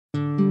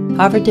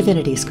Harvard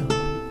Divinity School.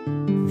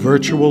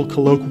 Virtual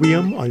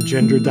Colloquium on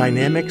Gender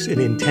Dynamics in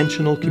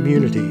Intentional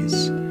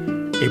Communities,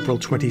 April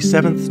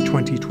 27th,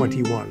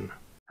 2021.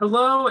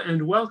 Hello,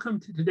 and welcome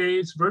to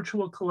today's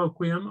virtual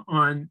colloquium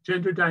on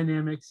gender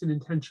dynamics in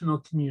intentional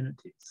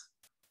communities.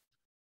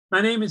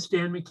 My name is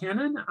Dan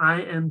McCannon.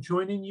 I am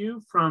joining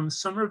you from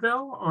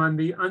Somerville on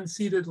the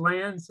unceded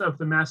lands of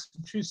the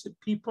Massachusetts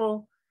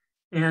people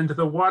and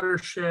the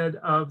watershed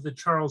of the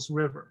Charles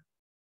River.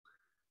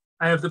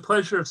 I have the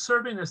pleasure of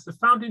serving as the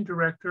founding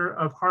director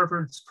of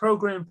Harvard's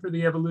Program for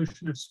the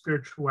Evolution of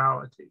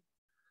Spirituality.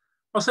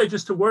 I'll say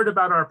just a word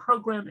about our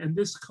program and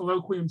this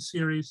colloquium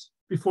series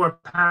before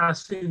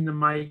passing the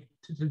mic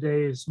to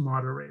today's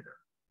moderator.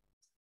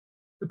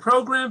 The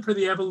Program for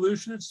the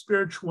Evolution of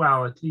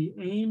Spirituality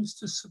aims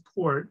to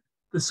support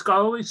the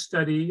scholarly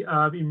study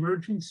of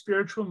emerging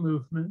spiritual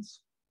movements,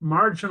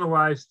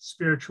 marginalized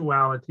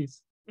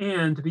spiritualities,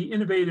 and the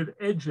innovative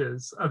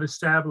edges of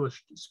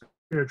established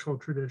spiritual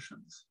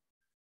traditions.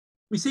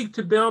 We seek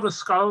to build a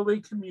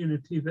scholarly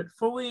community that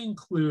fully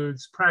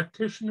includes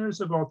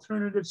practitioners of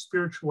alternative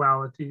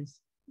spiritualities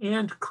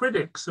and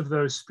critics of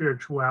those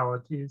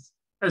spiritualities,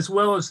 as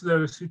well as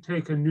those who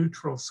take a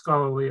neutral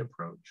scholarly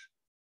approach.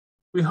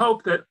 We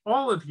hope that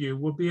all of you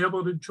will be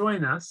able to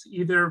join us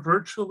either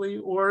virtually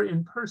or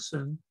in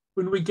person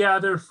when we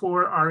gather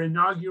for our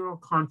inaugural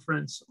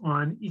conference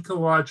on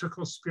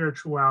ecological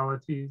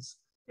spiritualities,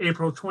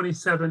 April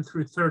 27th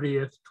through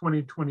 30th,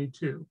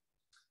 2022.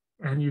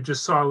 And you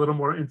just saw a little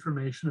more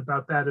information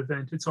about that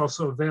event. It's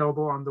also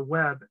available on the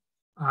web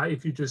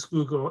if you just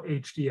Google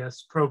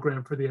HDS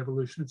Program for the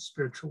Evolution of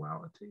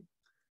Spirituality.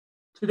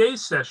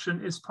 Today's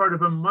session is part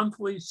of a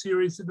monthly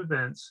series of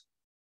events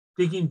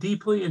digging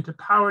deeply into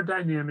power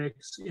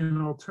dynamics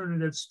in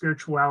alternative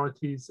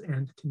spiritualities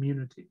and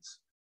communities.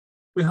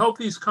 We hope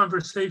these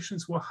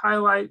conversations will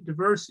highlight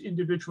diverse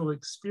individual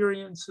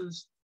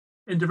experiences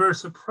and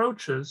diverse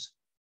approaches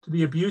to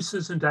the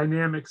abuses and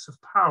dynamics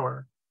of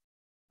power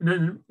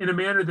in a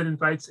manner that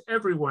invites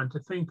everyone to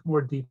think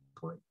more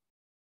deeply.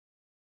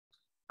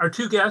 Our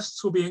two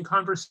guests will be in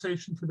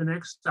conversation for the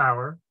next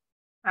hour,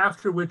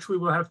 after which we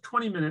will have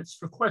 20 minutes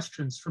for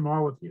questions from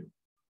all of you.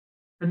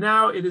 And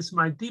now it is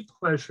my deep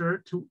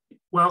pleasure to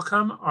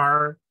welcome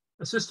our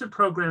Assistant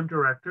Program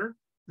Director,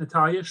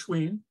 Natalia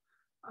Schween,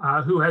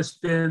 who has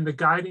been the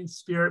guiding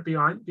spirit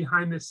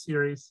behind this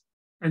series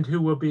and who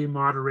will be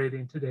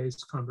moderating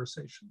today's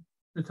conversation.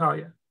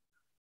 Natalia.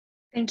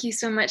 Thank you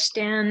so much,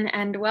 Dan,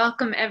 and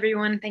welcome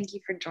everyone. Thank you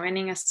for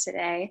joining us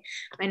today.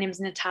 My name is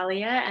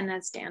Natalia, and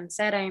as Dan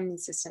said, I am the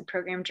Assistant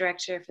Program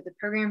Director for the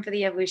Program for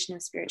the Evolution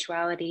of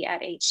Spirituality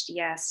at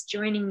HDS,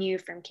 joining you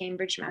from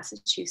Cambridge,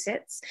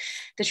 Massachusetts,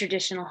 the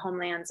traditional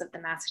homelands of the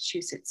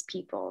Massachusetts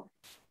people.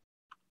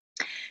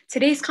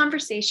 Today's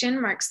conversation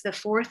marks the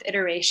fourth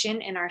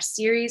iteration in our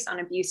series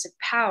on abuse of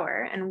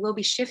power, and we'll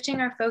be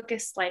shifting our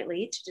focus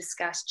slightly to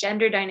discuss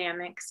gender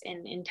dynamics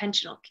in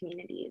intentional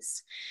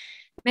communities.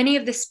 Many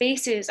of the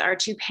spaces our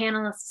two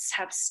panelists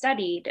have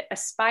studied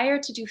aspire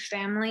to do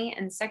family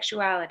and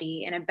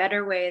sexuality in a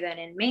better way than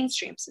in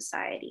mainstream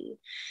society,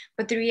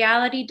 but the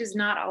reality does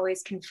not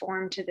always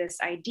conform to this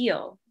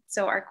ideal.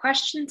 So our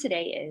question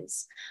today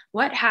is,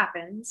 what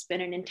happens when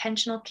an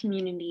intentional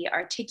community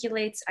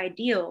articulates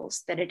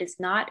ideals that it is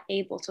not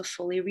able to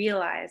fully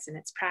realize in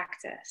its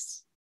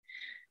practice?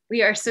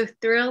 We are so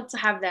thrilled to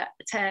have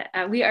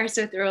we are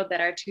so thrilled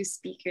that our two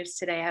speakers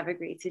today have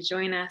agreed to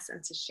join us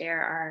and to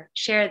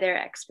share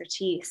their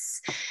expertise.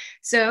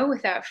 So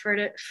without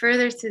further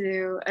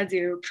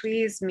ado,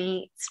 please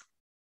meet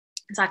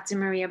Dr.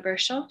 Maria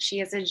Burschel. She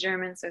is a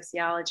German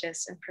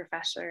sociologist and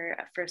professor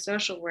for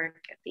social work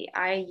at the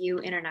IU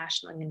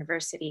International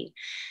University.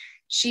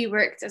 She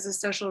worked as a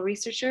social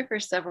researcher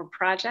for several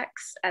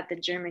projects at the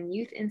German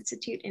Youth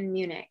Institute in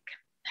Munich.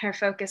 Her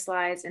focus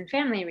lies in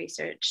family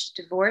research,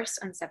 divorce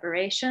and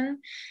separation,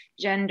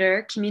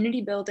 gender, community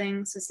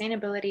building,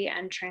 sustainability,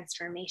 and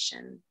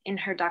transformation. In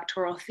her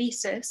doctoral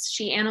thesis,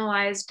 she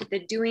analyzed the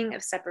doing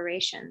of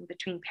separation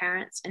between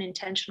parents and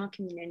intentional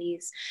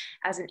communities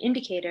as an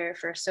indicator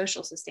for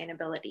social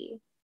sustainability.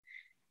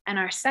 And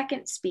our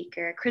second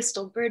speaker,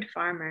 Byrd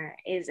Farmer,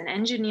 is an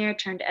engineer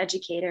turned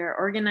educator,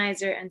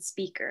 organizer, and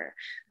speaker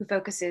who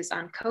focuses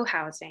on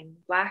co-housing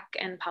Black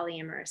and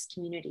polyamorous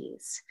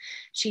communities.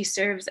 She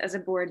serves as a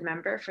board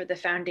member for the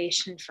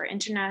Foundation for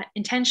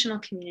Intentional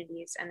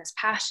Communities and is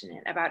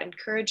passionate about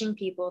encouraging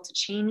people to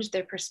change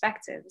their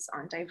perspectives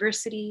on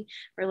diversity,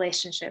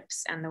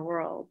 relationships, and the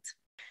world.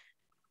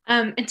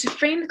 And to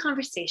frame the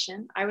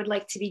conversation, I would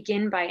like to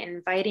begin by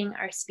inviting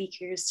our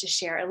speakers to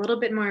share a little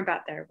bit more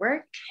about their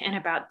work and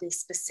about the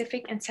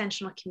specific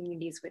intentional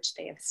communities which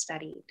they have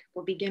studied.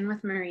 We'll begin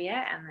with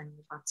Maria and then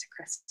move on to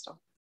Crystal.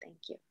 Thank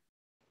you.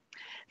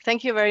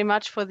 Thank you very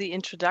much for the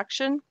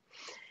introduction.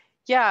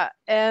 Yeah,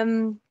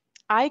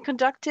 I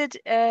conducted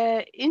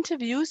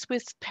interviews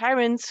with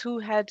parents who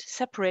had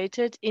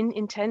separated in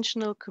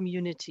intentional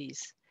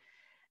communities.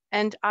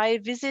 And I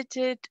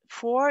visited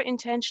 4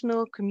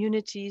 intentional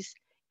communities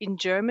in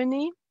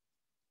Germany,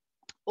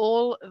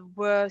 All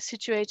were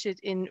situated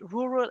in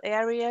rural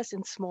areas,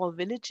 in small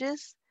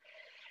villages.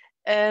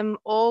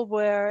 All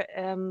were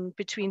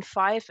between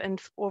 5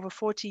 and over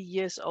 40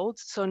 years old,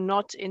 so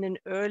not in an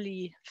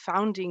early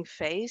founding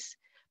phase,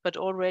 but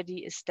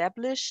already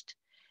established.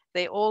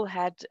 They all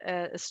had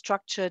a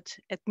structured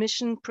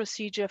admission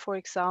procedure, for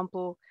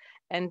example,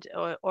 and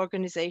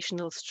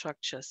organizational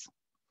structures.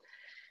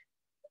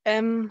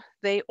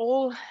 They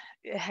all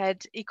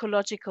had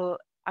ecological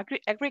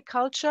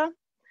agriculture.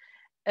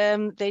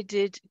 They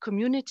did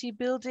community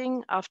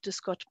building after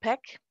Scott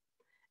Peck,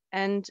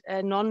 and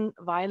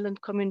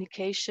non-violent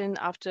communication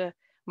after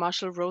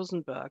Marshall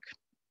Rosenberg.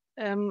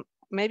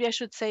 Maybe I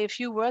should say a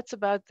few words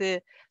about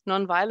the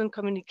non-violent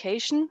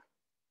communication.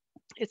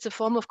 It's a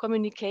form of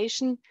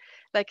communication,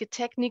 like a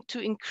technique to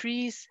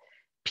increase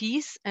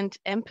peace and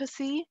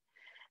empathy,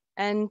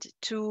 and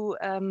to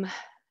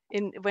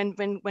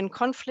when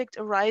conflict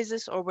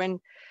arises or when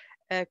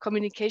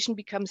communication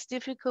becomes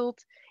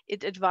difficult,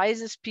 it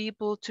advises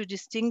people to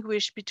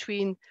distinguish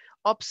between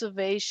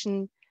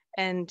observation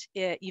and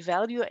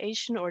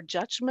evaluation or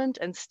judgment,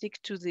 and stick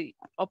to the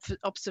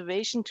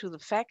observation, to the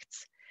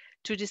facts,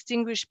 to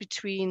distinguish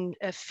between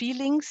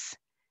feelings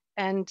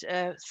and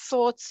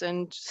thoughts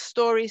and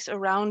stories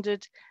around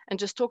it, and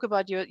just talk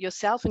about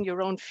yourself and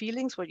your own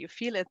feelings, what you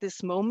feel at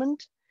this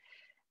moment.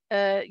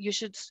 You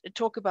should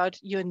talk about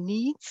your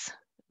needs.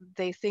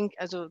 They think,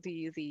 also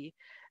the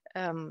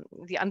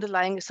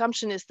underlying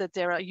assumption is that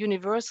there are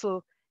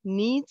universal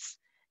needs,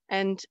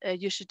 and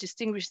you should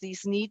distinguish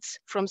these needs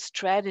from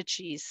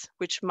strategies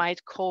which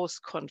might cause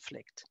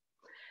conflict.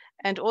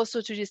 And also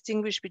to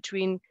distinguish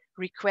between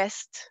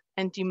request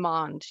and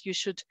demand. You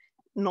should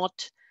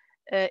not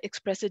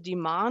express a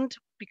demand,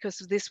 because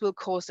this will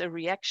cause a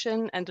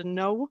reaction and a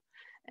no.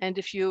 And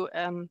if you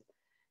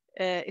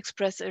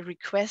express a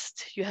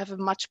request, you have a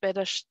much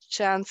better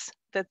chance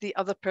that the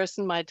other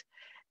person might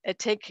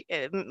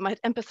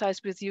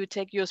empathize with you,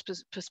 take your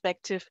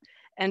perspective,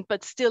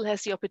 but still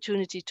has the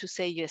opportunity to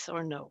say yes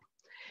or no.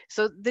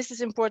 So this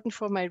is important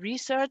for my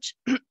research,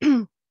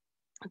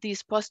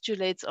 these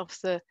postulates of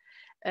the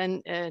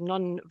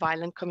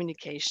non-violent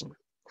communication.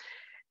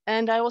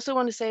 And I also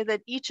want to say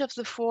that each of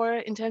the 4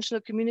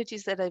 intentional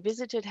communities that I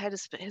visited had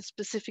a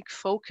specific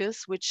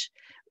focus, which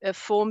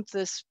formed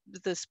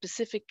the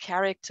specific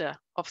character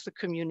of the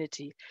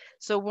community.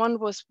 So one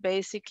was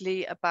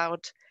basically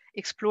about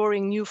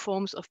exploring new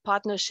forms of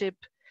partnership,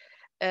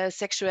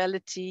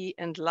 sexuality,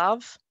 and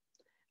love.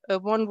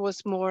 One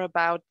was more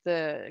about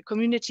the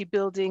community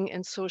building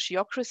and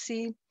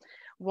sociocracy.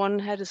 One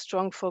had a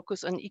strong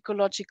focus on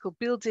ecological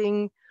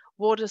building,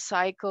 water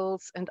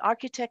cycles, and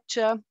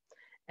architecture.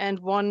 And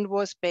one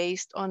was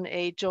based on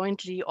a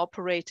jointly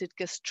operated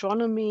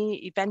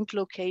gastronomy event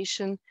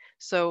location.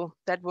 So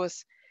that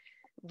was,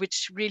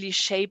 which really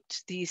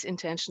shaped these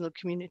intentional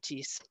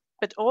communities.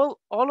 But all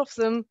of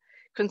them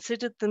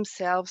considered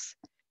themselves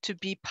to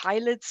be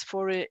pilots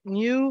for a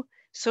new,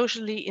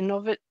 socially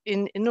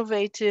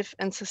innovative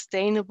and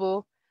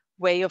sustainable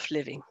way of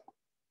living.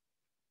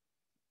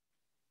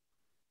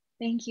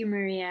 Thank you,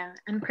 Maria.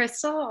 And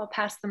Crystal, I'll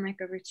pass the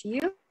mic over to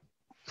you.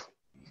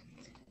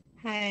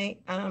 Hi,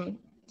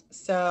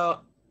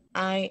 so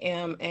I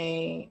am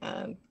a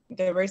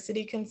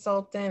diversity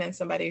consultant and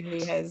somebody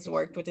who has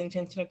worked with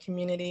intentional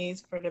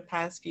communities for the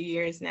past few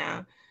years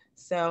now.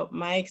 So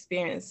my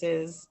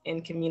experiences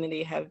in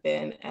community have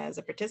been as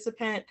a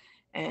participant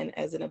and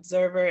as an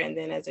observer, and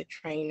then as a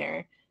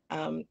trainer.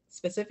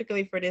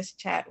 Specifically for this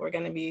chat, we're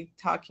going to be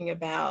talking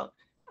about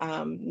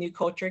new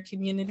culture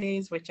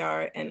communities, which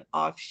are an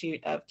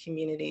offshoot of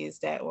communities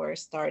that were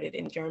started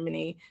in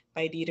Germany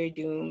by Dieter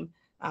Doom,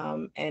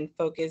 and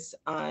focus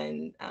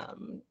on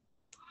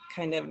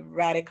kind of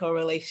radical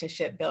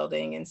relationship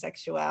building and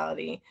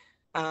sexuality.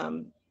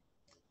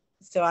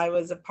 So I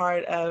was a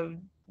part of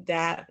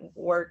that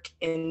work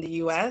in the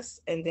US,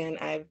 and then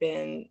I've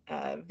been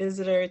a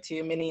visitor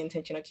to many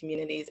intentional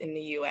communities in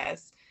the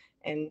US.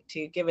 And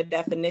to give a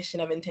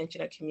definition of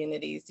intentional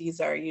communities, these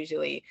are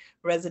usually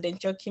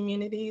residential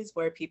communities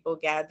where people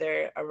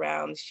gather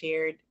around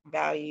shared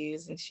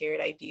values and shared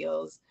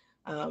ideals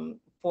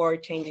for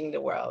changing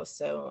the world.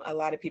 So a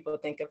lot of people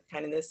think of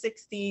kind of the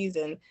 60s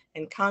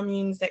and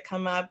communes that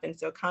come up. And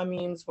so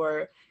communes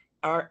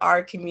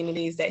are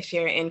communities that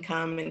share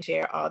income and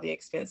share all the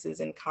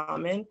expenses in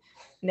common.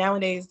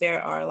 Nowadays,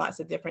 there are lots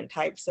of different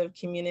types of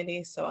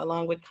communities. So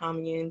along with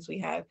communes, we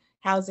have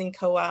housing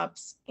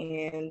co-ops,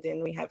 and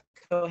then we have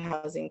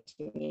co-housing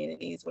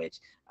communities, which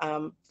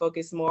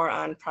focus more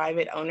on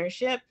private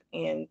ownership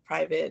and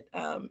private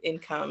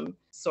income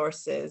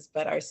sources,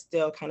 but are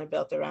still kind of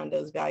built around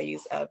those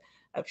values of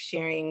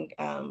sharing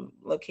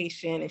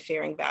location and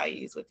sharing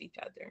values with each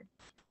other.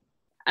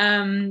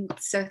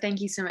 So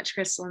thank you so much,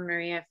 Crystal and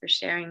Maria, for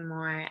sharing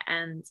more.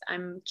 And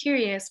I'm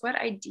curious, what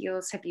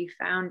ideals have you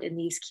found in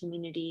these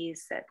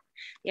communities, that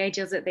the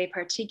ideals that they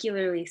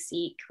particularly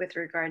seek with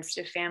regards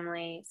to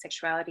family,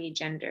 sexuality,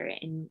 gender,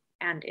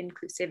 and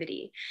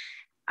inclusivity?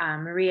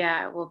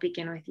 Maria, we'll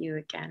begin with you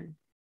again.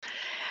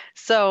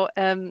 So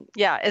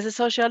yeah, as a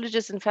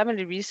sociologist and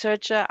family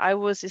researcher, I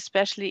was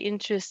especially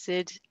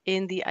interested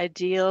in the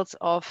ideals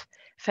of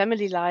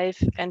family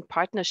life and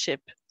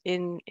partnership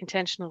in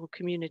intentional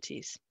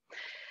communities.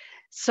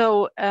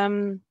 So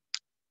in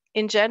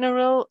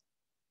general,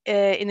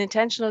 in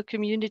intentional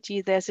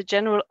community, there's a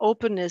general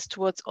openness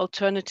towards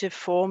alternative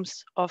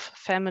forms of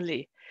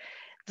family.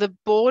 The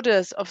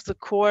borders of the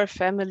core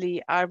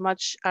family are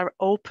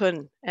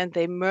open, and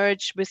they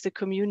merge with the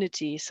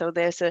community. So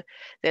there's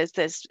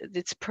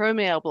it's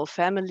permeable,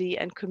 family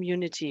and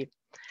community,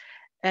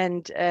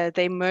 and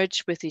they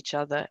merge with each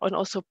other. And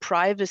also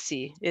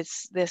privacy.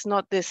 There's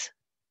not this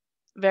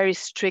very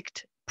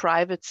strict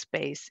private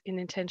space in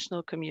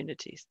intentional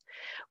communities,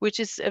 which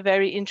is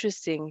very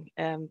interesting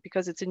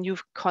because it's a new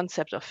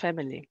concept of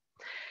family.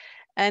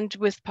 And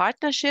with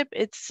partnership,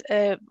 it's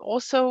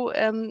also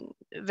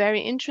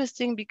very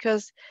interesting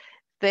because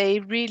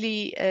they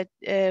really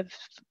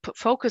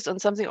focus on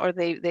something, or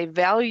they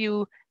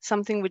value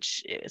something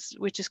which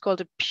is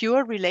called a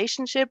pure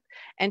relationship.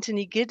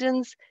 Anthony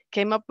Giddens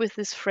came up with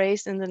this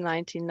phrase in the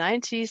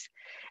 1990s,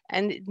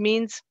 and it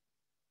means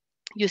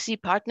you see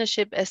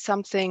partnership as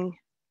something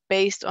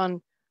based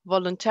on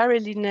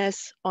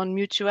voluntariness, on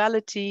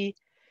mutuality.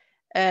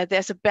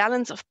 There's a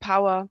balance of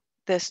power.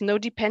 There's no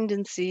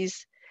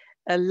dependencies,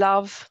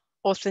 love,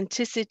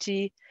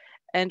 authenticity,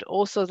 and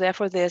also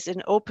therefore there's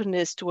an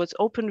openness towards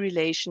open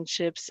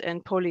relationships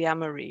and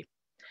polyamory,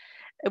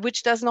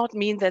 which does not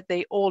mean that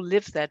they all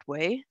live that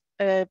way,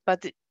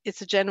 but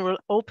it's a general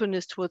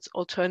openness towards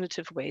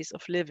alternative ways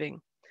of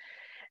living.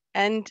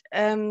 And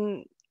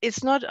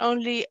it's not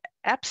only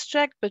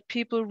abstract, but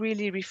people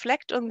really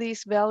reflect on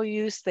these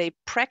values. They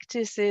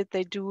practice it.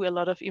 They do a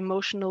lot of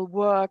emotional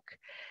work.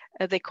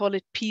 They call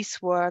it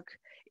peace work,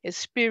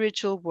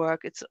 spiritual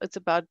work. It's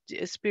about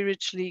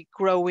spiritually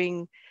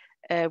growing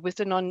with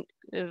the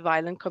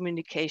non-violent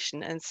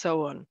communication and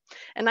so on.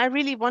 And I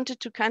really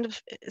wanted to kind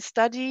of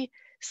study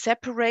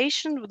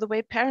separation, the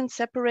way parents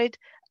separate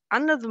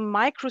under the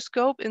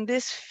microscope in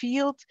this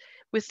field,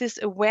 with this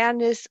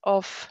awareness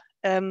of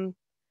the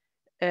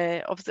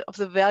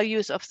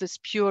values of this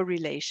pure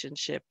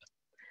relationship.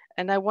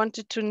 And I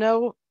wanted to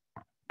know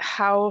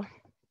how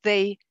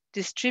they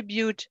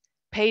distribute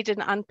paid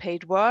and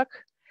unpaid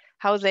work,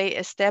 how they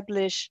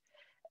establish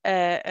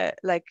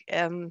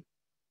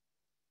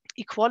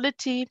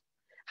equality,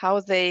 how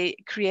they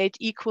create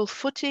equal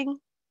footing,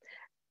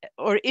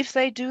 or if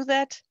they do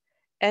that,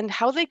 and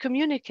how they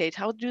communicate.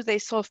 How do they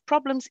solve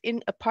problems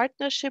in a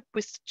partnership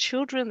with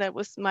children? That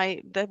was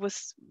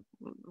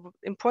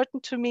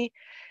important to me.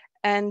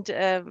 And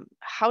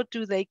how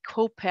do they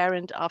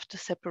co-parent after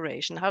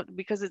separation?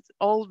 Because it's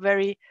all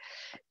very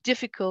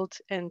difficult,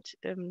 and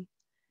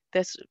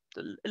there's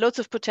lots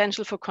of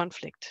potential for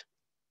conflict.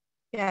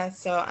 Yeah,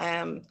 so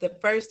the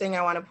first thing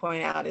I want to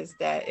point out is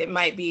that it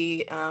might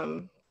be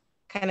kind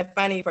of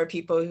funny for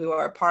people who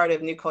are part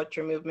of new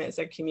culture movements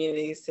or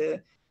communities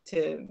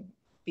to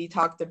be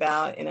talked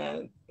about in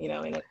a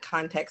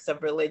context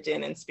of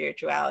religion and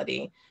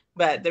spirituality.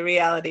 But the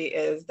reality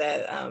is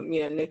that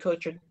new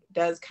culture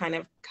does kind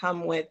of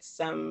come with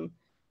some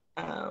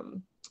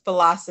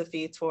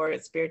philosophy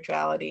toward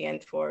spirituality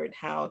and toward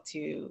how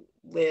to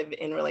live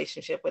in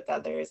relationship with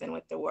others and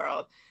with the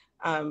world.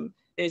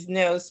 There's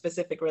no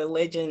specific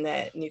religion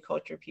that new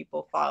culture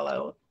people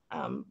follow,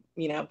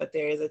 but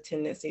there is a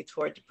tendency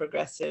toward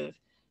progressive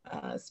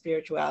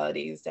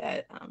spiritualities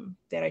that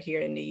are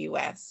here in the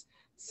US.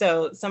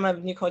 So some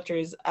of new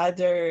culture's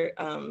other,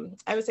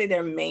 I would say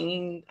their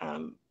main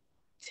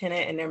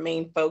tenet and their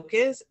main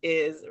focus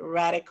is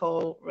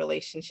radical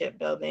relationship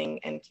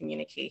building and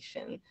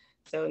communication.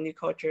 So new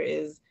culture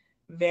is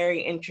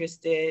very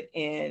interested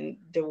in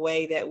the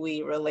way that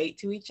we relate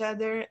to each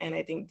other. And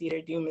I think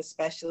Dieter Doom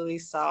especially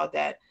saw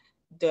that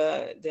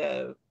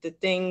the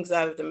things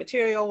of the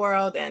material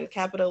world and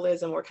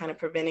capitalism were kind of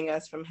preventing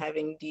us from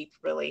having deep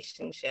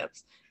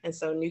relationships. And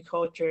so new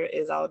culture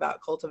is all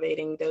about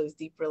cultivating those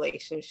deep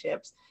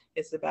relationships.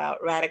 It's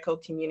about radical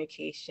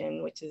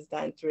communication, which is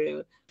done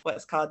through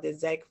what's called the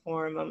ZEG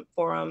forum.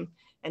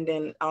 And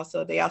then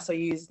they also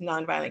use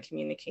nonviolent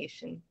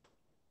communication.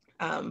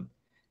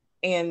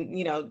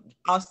 And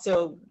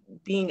also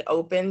being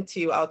open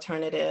to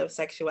alternative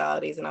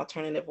sexualities and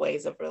alternative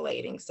ways of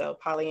relating. So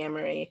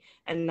polyamory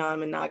and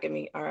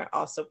non-monogamy are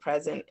also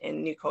present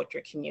in new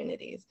culture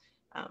communities.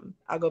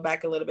 I'll go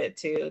back a little bit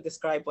to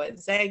describe what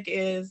ZEG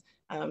is.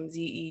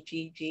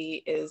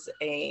 ZEGG is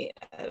a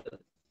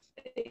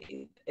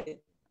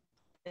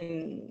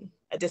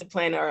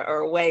discipline or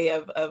a way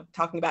of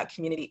talking about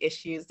community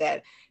issues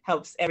that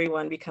helps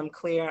everyone become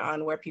clear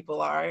on where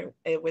people are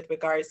with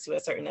regards to a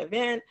certain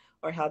event,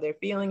 or how they're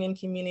feeling in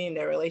community and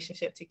their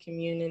relationship to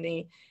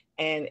community.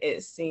 And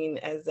it's seen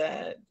as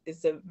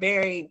it's a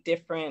very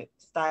different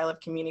style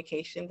of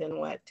communication than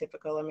what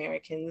typical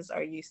Americans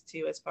are used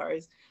to as far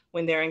as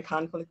when they're in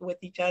conflict with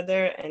each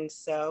other. And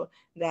so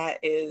that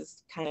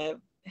is kind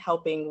of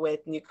helping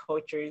with new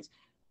culture's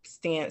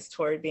stance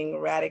toward being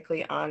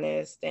radically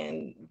honest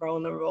and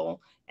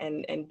vulnerable,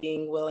 and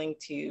being willing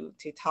to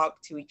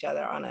talk to each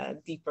other on a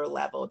deeper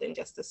level than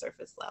just the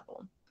surface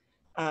level.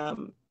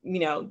 You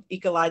know,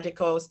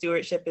 ecological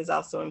stewardship is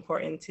also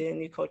important to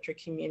new culture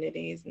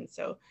communities. And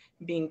so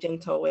being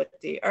gentle with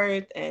the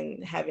earth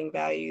and having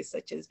values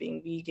such as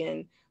being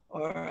vegan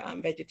or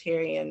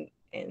vegetarian,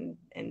 and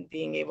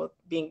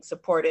being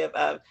supportive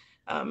of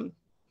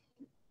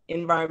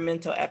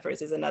environmental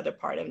efforts is another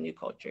part of new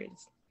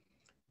culture's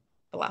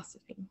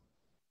philosophy.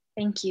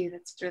 Thank you.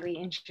 That's really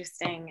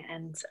interesting.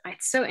 And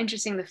it's so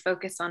interesting the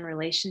focus on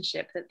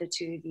relationship that the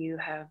two of you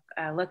have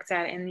looked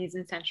at in these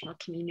intentional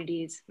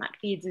communities. That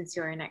feeds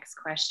into our next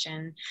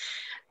question,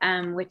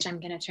 which I'm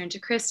going to turn to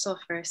Crystal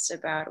first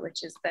about,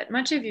 which is that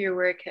much of your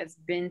work has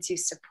been to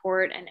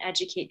support and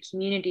educate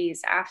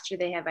communities after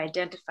they have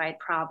identified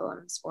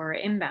problems or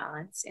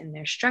imbalance in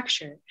their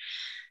structure.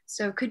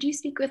 So could you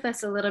speak with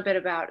us a little bit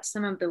about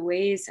some of the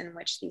ways in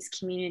which these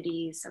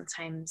communities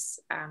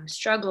sometimes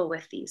struggle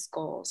with these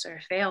goals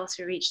or fail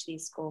to reach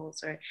these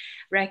goals, or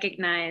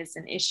recognize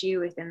an issue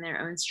within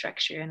their own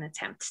structure and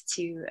attempt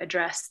to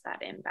address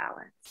that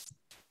imbalance?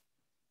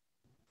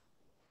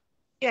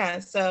 Yeah,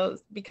 so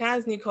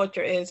because new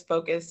culture is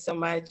focused so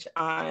much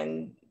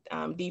on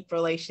deep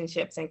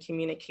relationships and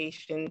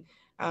communication,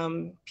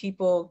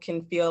 people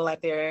can feel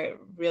like they're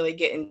really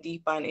getting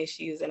deep on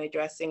issues and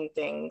addressing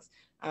things.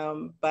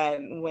 But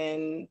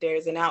when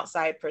there's an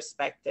outside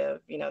perspective,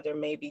 you know, there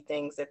may be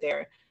things that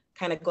they're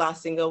kind of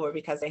glossing over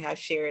because they have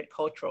shared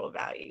cultural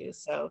values.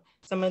 So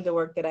some of the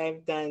work that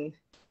I've done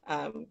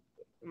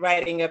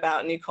writing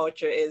about new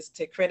culture is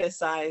to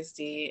criticize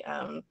the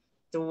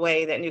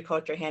way that new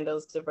culture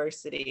handles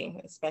diversity,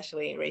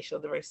 especially racial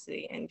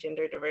diversity and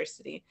gender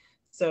diversity.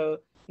 So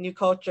new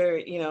culture,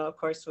 you know, of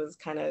course, was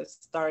kind of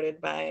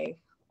started by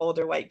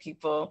older white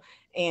people,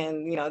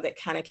 and you know, that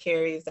kind of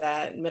carries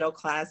that middle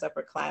class,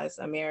 upper class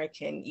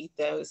American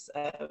ethos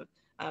of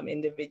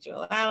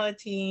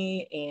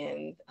individuality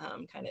and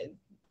kind of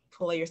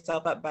pull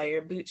yourself up by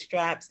your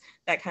bootstraps,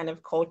 that kind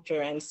of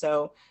culture. And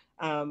so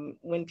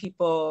when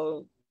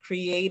people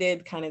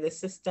created kind of the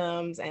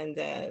systems and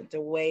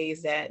the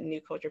ways that new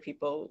culture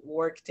people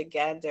work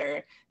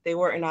together, they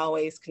weren't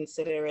always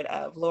considerate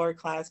of lower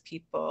class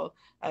people,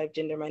 of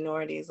gender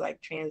minorities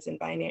like trans and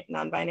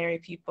non-binary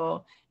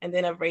people, and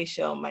then of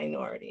racial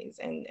minorities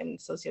and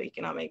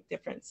socioeconomic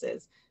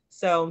differences.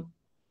 So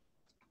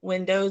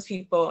when those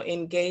people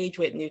engage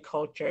with new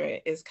culture,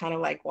 it's kind of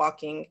like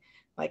walking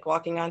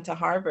onto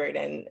Harvard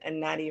and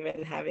not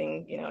even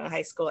having, you know, a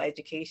high school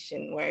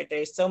education, where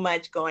there's so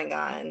much going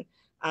on,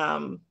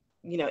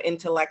 you know,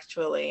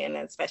 intellectually, and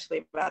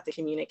especially about the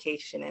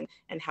communication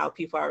and how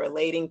people are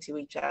relating to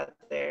each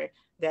other,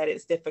 that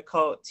it's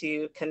difficult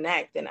to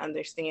connect and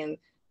understand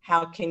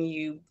how can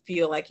you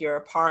feel like you're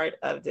a part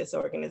of this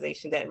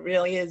organization that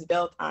really is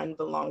built on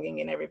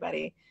belonging and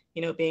everybody,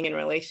 you know, being in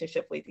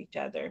relationship with each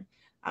other.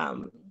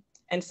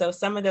 And so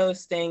some of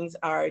those things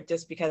are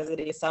just because of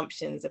the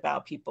assumptions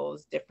about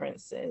people's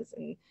differences.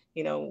 And,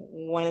 you know,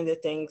 one of the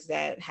things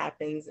that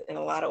happens in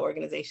a lot of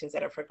organizations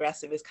that are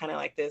progressive is kind of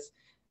like this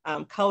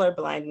color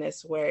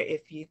blindness, where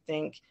if you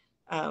think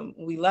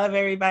we love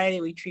everybody,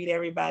 we treat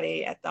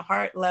everybody at the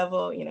heart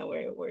level, you know,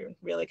 we're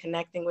really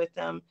connecting with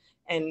them,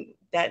 and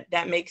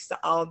that makes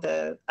all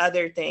the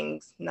other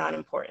things not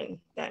important.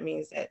 That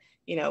means that,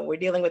 you know, we're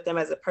dealing with them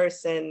as a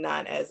person,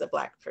 not as a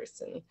Black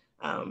person.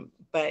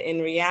 But in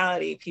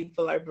reality,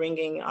 people are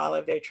bringing all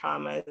of their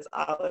traumas,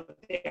 all of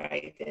their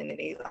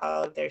identities,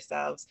 all of their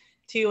selves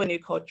to a new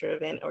culture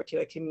event or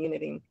to a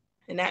community.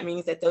 And that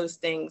means that those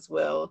things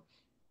will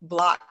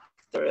block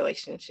the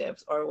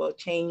relationships or will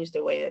change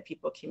the way that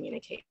people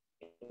communicate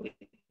with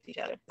each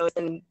other. So it's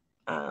been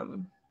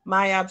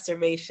my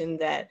observation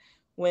that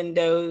when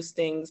those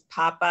things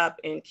pop up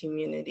in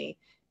community,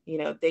 you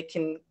know, they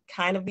can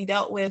kind of be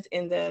dealt with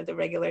in the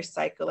regular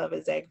cycle of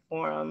a ZEG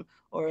forum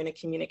or in a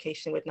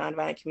communication with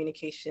nonviolent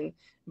communication.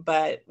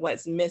 But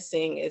what's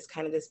missing is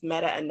kind of this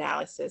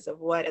meta-analysis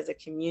of what as a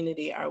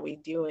community are we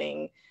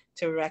doing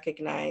to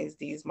recognize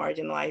these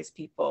marginalized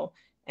people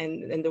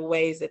and the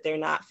ways that they're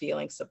not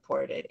feeling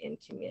supported in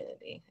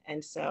community.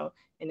 And so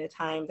in the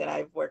time that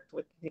I've worked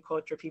with new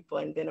culture people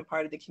and been a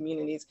part of the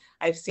communities,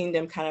 I've seen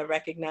them kind of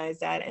recognize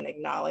that and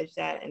acknowledge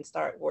that and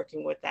start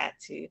working with that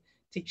to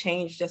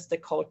change just the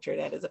culture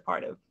that is a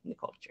part of the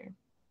culture.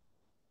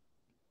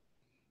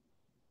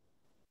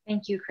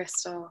 Thank you,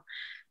 Crystal.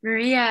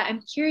 Maria,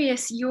 I'm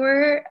curious,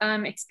 your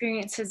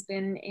experience has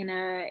been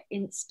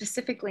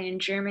specifically in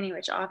Germany,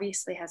 which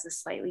obviously has a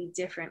slightly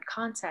different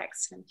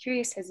context. I'm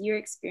curious, has your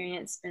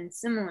experience been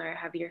similar?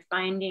 Have your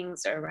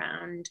findings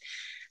around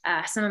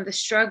some of the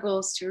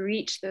struggles to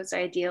reach those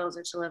ideals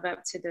or to live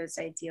up to those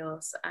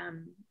ideals,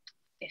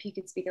 if you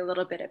could speak a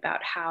little bit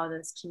about how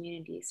those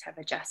communities have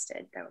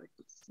adjusted, that would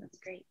be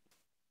great.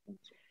 Thank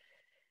you.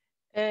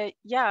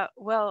 Yeah,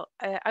 well,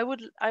 I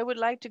would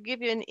like to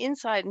give you an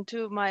insight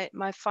into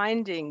my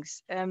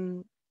findings.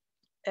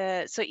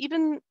 So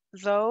even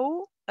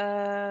though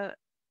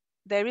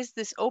there is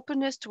this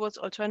openness towards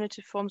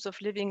alternative forms of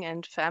living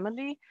and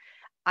family,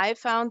 I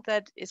found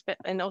that,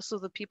 and also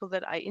the people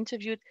that I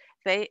interviewed,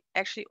 they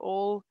actually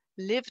all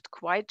lived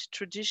quite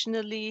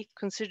traditionally,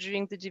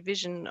 considering the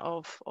division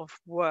of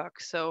work.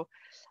 So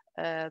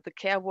the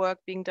care work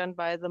being done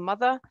by the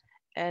mother,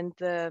 and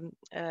the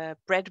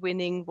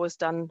breadwinning was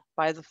done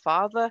by the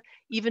father.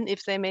 Even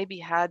if they maybe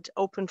had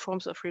open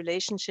forms of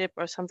relationship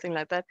or something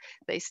like that,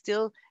 they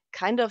still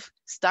kind of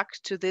stuck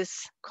to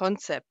this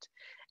concept.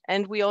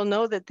 And we all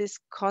know that this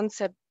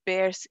concept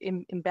bears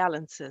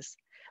imbalances,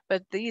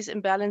 but these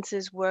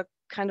imbalances were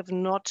kind of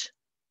not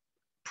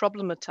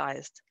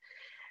problematized.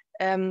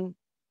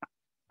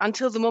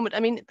 Until the moment, I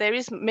mean,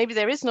 maybe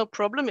there is no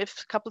problem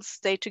if couples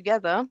stay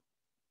together,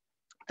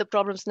 the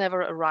problems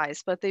never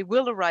arise, but they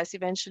will arise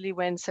eventually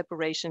when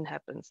separation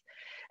happens.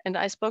 And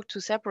I spoke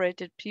to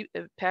separated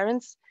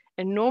parents,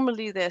 and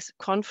normally there's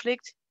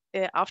conflict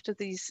after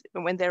these,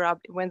 when there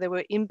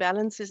were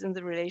imbalances in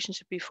the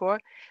relationship before,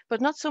 but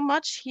not so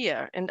much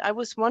here. And I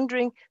was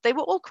wondering, they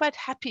were all quite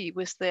happy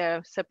with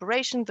their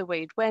separation, the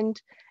way it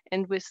went,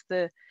 and with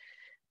the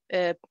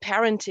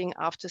parenting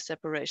after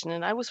separation.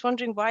 And I was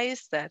wondering, why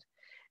is that?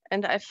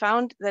 And I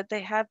found that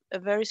they have a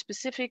very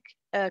specific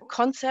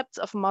concepts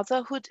of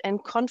motherhood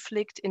and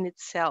conflict in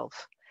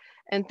itself.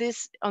 And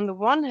this, on the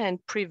one hand,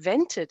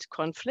 prevented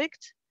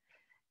conflict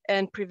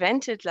and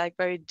prevented like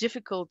very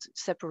difficult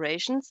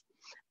separations,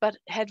 but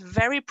had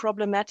very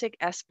problematic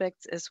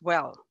aspects as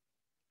well.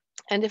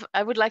 And if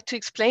I would like to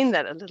explain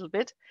that a little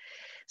bit.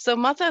 So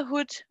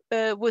motherhood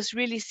was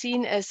really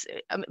seen as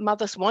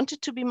mothers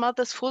wanted to be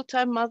mothers,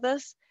 full-time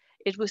mothers.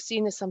 It was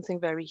seen as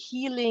something very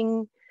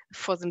healing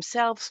for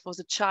themselves, for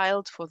the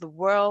child, for the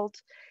world.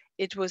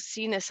 It was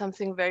seen as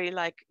something very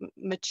like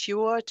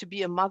mature. To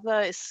be a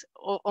mother is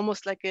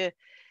almost like a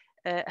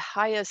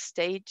higher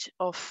stage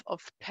of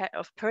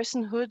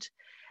personhood,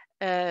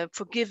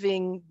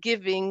 forgiving,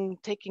 giving,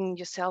 taking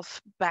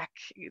yourself back,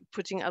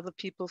 putting other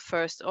people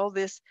first. All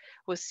this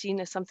was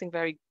seen as something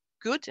very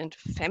good and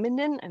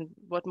feminine, and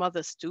what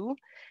mothers do,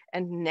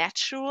 and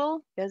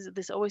natural.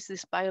 There's always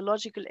this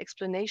biological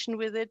explanation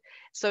with it.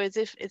 So as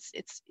if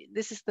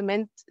this is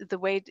the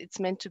way it's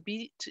meant to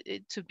be,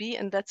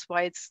 and that's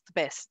why it's the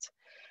best.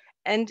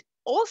 And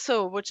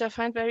also, which I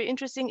find very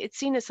interesting, it's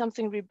seen as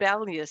something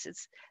rebellious.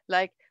 It's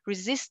like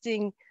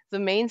resisting the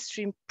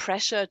mainstream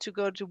pressure to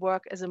go to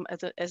work as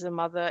a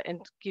mother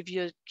and give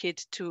your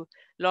kid to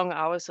long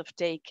hours of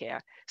daycare.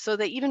 So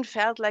they even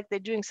felt like they're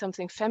doing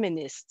something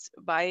feminist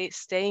by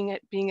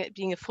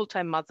being a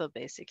full-time mother,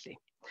 basically.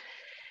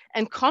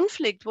 And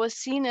conflict was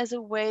seen as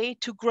a way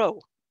to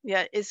grow.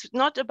 Yeah, it's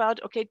not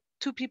about, okay,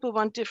 two people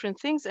want different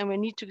things and we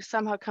need to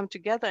somehow come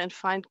together and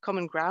find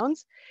common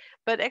grounds,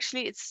 but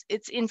actually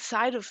it's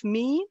inside of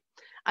me.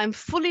 I'm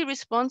fully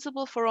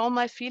responsible for all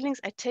my feelings.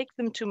 I take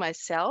them to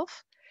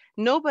myself.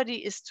 Nobody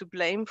is to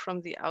blame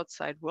from the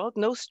outside world.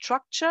 No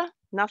structure,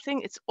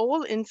 nothing. It's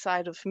all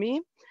inside of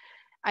me.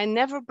 I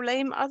never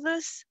blame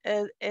others.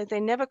 They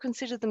never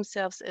consider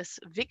themselves as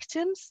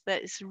victims.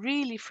 That is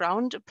really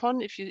frowned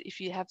upon if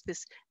you have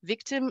this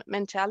victim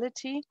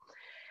mentality.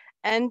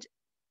 And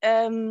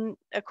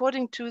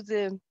according to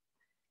the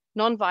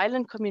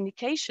nonviolent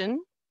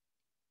communication,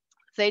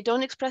 they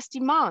don't express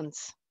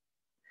demands.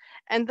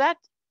 And that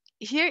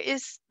here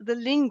is the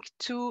link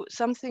to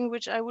something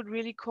which I would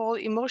really call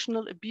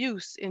emotional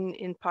abuse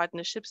in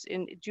partnerships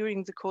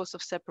during the course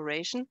of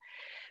separation,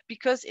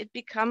 because it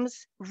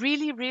becomes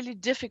really, really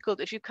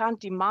difficult if you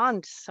can't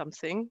demand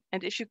something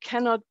and if you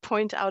cannot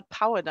point out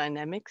power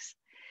dynamics.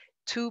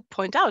 To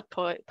point out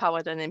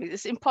power dynamics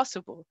is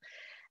impossible.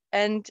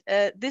 And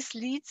this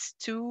leads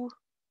to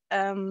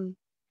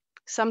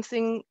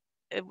something,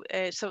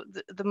 so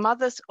the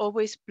mothers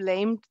always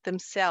blamed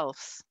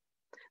themselves.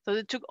 So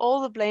they took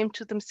all the blame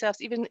to themselves,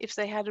 even if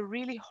they had a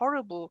really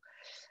horrible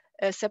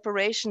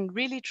separation,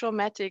 really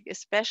traumatic,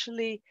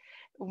 especially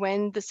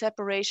when the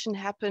separation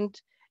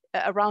happened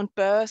around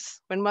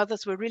birth, when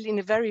mothers were really in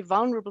a very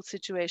vulnerable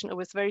situation or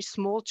with very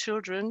small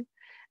children.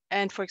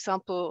 And for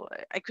example,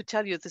 I could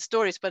tell you the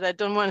stories, but I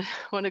don't want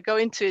to go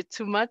into it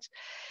too much.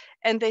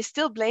 And they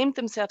still blamed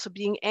themselves for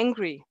being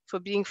angry, for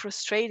being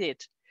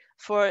frustrated,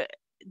 for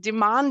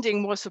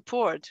demanding more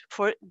support,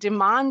 for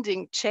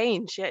demanding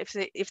change. Yeah,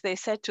 if they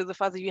said to the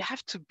father, you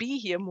have to be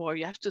here more,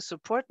 you have to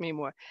support me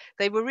more,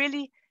 they were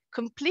really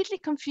completely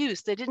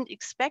confused. They didn't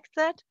expect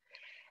that,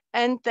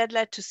 and that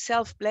led to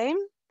self-blame.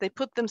 They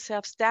put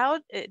themselves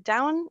down.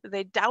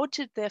 They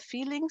doubted their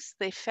feelings.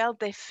 They felt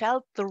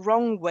the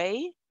wrong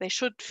way. They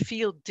should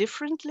feel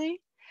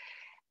differently,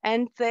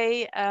 and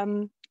they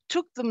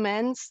took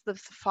the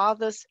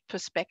father's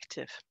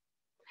perspective.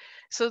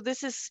 So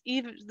this is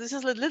a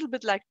little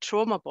bit like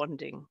trauma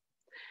bonding,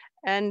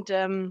 and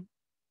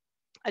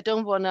I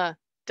don't want to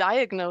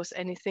diagnose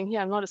anything here.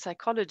 I'm not a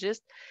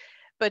psychologist,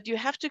 but you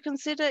have to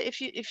consider if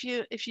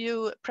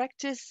you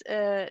practice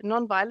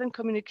nonviolent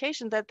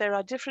communication that there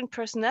are different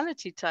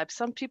personality types.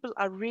 Some people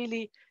are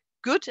really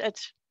good at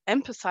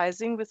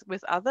empathizing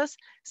with others.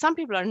 Some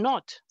people are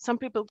not. Some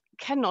people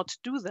cannot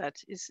do that.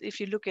 If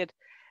you look at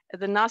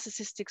the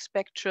narcissistic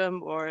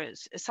spectrum or a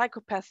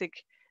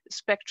psychopathic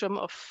spectrum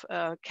of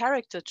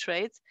character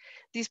traits,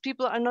 these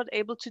people are not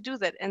able to do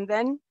that. And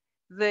then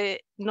the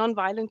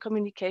nonviolent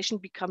communication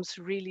becomes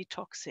really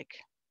toxic.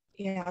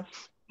 Yeah.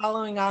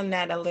 Following on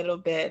that a little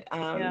bit,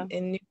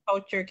 in new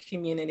culture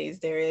communities,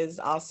 there is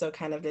also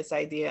kind of this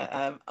idea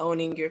of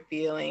owning your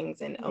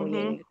feelings and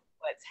owning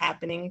what's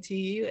happening to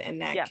you.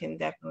 And that can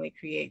definitely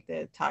create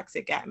the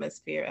toxic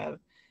atmosphere of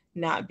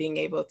not being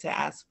able to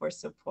ask for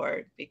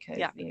support because,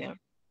 you know,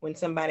 when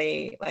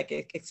somebody like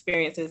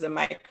experiences a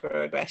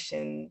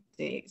microaggression,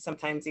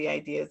 sometimes the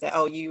idea is that,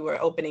 oh, you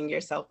were opening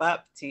yourself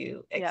up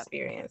to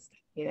experience.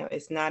 You know,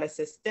 it's not a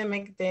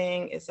systemic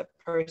thing, it's a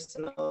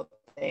personal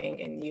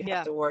thing, and you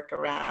have to work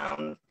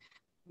around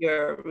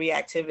your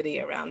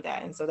reactivity around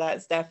that. And so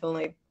that's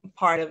definitely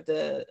part of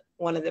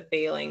one of the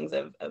failings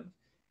of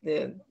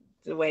the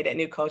way that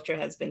new culture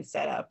has been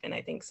set up. And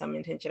I think some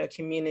intentional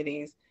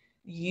communities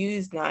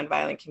use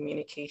nonviolent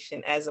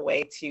communication as a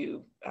way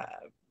to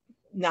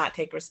not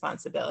take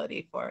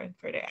responsibility for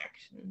their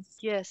actions.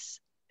 Yes.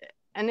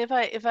 And if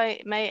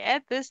I may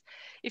add this,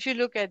 if you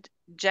look at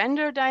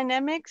gender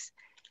dynamics,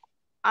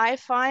 I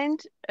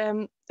find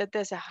that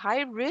there's a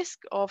high risk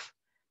of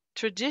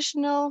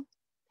traditional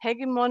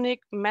hegemonic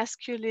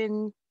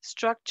masculine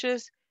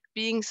structures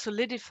being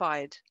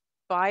solidified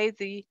by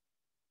the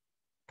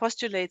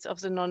postulates of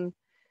the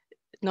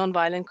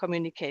nonviolent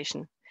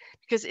communication.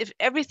 Because if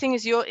everything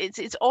is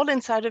it's all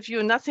inside of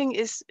you, nothing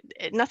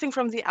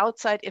from the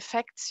outside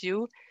affects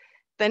you,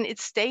 then it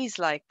stays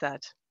like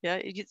that. Yeah,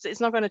 it's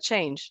not going to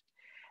change.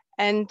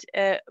 And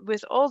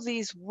with all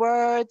these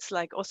words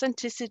like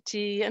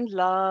authenticity and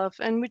love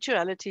and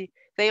mutuality,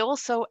 they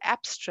also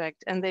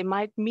abstract and they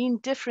might mean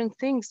different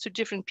things to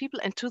different people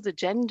and to the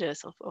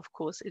genders, of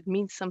course, it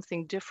means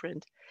something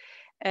different.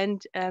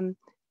 And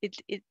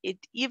it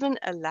even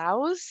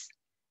allows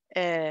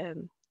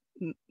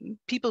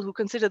people who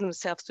consider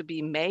themselves to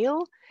be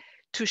male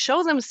to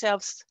show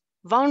themselves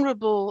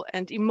vulnerable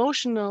and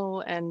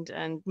emotional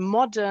and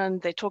modern.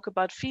 They talk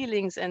about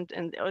feelings and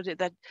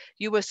that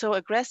you were so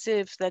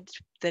aggressive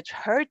that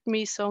hurt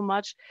me so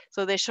much.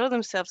 So they show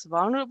themselves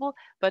vulnerable,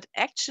 but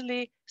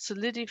actually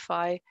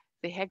solidify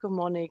the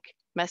hegemonic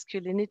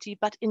masculinity,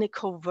 but in a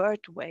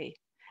covert way.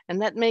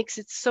 And that makes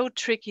it so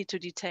tricky to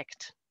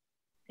detect.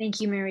 Thank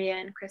you, Maria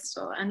and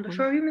Crystal. And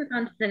before we move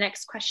on to the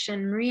next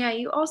question, Maria,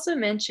 you also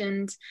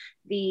mentioned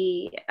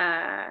the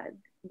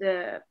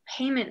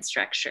payment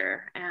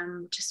structure.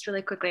 Just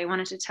really quickly, I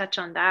wanted to touch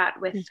on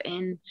that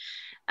within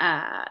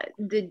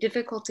the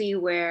difficulty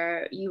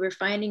where you were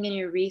finding in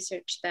your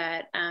research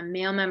that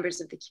male members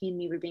of the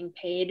community were being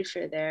paid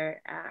for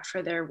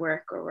their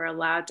work or were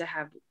allowed to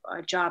have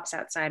jobs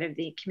outside of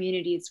the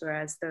communities,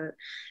 whereas the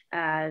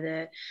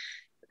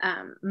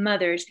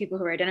mothers, people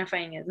who are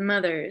identifying as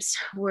mothers,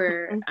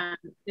 were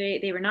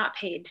they were not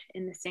paid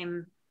in the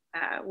same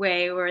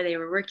way, or they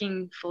were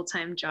working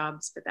full-time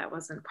jobs, but that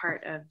wasn't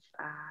part of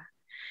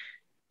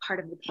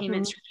the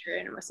payment structure,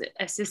 and it was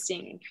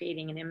assisting in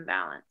creating an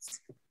imbalance.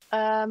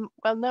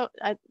 Well, no,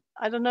 I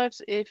don't know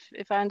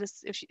if I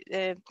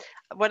understand.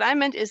 What I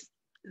meant is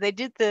they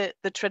did the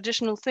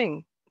traditional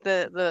thing.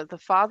 The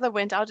father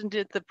went out and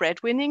did the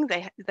breadwinning.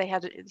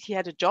 He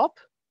had a job,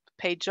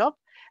 paid job,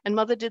 and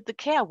mother did the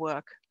care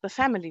work, the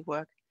family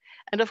work.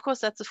 And of course,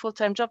 that's a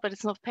full-time job, but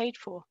it's not paid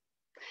for.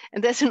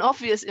 And there's an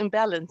obvious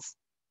imbalance.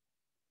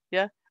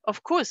 Yeah,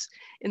 of course,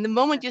 in the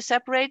moment you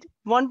separate,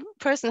 one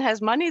person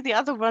has money, the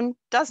other one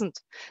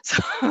doesn't.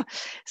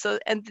 So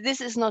and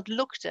this is not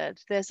looked at.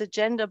 There's a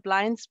gender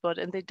blind spot,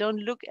 and they don't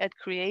look at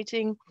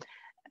creating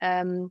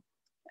common,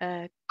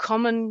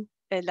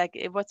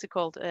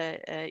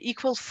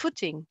 equal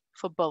footing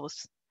for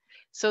both.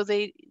 So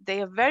they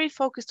are very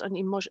focused on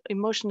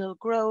emotional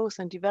growth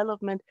and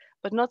development,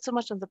 but not so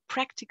much on the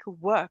practical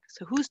work.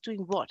 So who's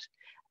doing what?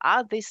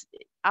 Are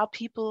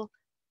people,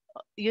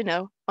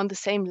 on the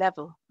same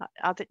level?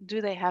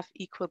 Do they have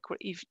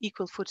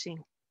equal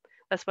footing?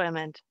 That's what I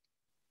meant.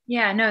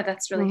 Yeah, no,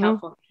 that's really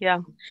helpful. Yeah.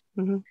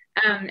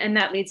 And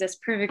that leads us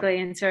perfectly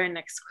into our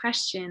next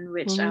question,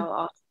 which I'll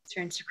also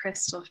turn to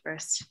Crystal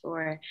first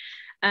for.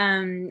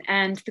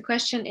 And the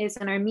question is,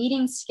 in our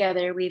meetings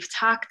together, we've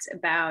talked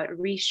about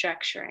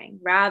restructuring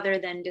rather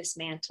than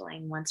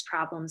dismantling once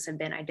problems have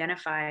been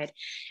identified.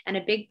 And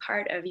a big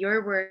part of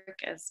your work,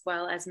 as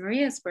well as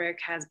Maria's work,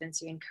 has been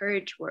to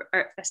encourage, or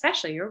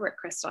especially your work,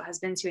 Crystal, has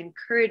been to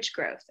encourage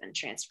growth and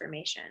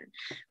transformation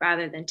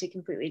rather than to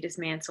completely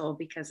dismantle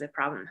because the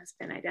problem has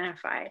been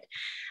identified.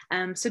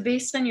 So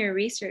based on your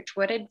research,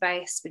 what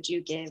advice would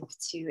you give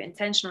to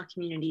intentional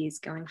communities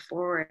going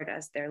forward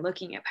as they're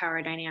looking at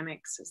power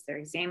dynamics, as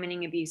they're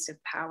examining abuse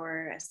of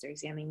power, as they're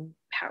examining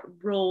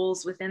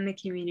roles within the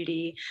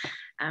community?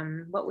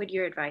 What would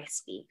your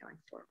advice be going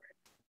forward?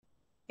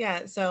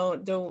 Yeah,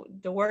 so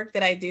the work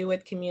that I do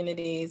with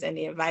communities and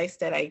the advice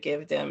that I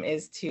give them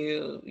is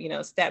to,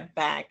 step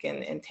back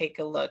and take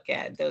a look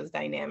at those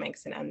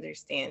dynamics and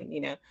understand,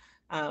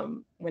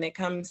 when it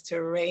comes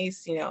to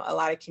race, a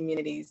lot of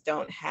communities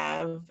don't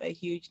have a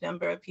huge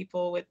number of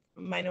people with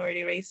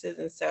minority races.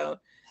 And so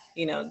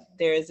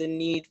there is a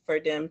need for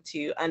them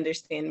to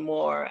understand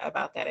more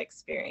about that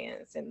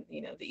experience. And,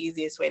 the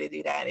easiest way to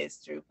do that is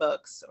through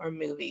books or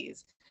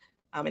movies.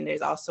 And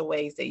there's also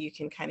ways that you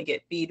can kind of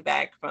get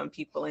feedback from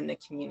people in the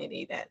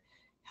community that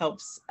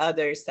helps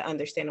others to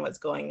understand what's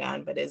going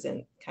on, but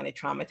isn't kind of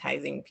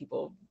traumatizing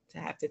people to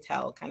have to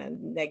tell kind of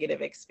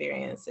negative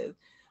experiences.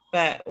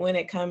 But when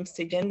it comes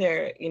to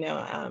gender,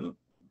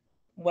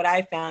 what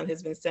I found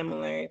has been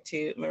similar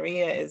to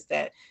Maria is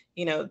that,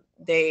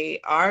 they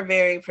are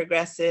very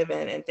progressive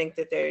and think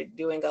that they're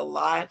doing a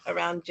lot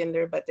around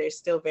gender, but there's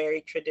still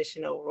very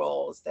traditional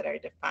roles that are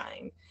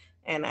defined.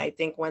 And I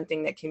think one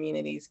thing that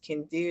communities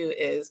can do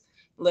is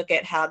look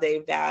at how they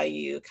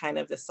value kind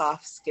of the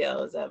soft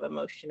skills of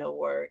emotional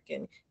work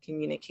and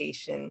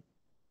communication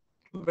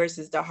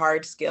versus the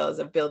hard skills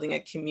of building a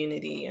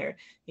community or,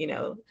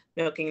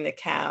 milking the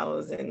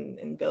cows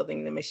and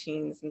building the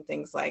machines and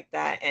things like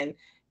that. And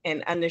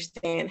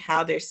understand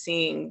how they're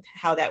seeing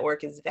how that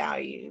work is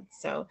valued.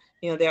 So,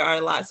 there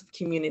are lots of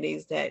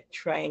communities that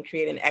try and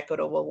create an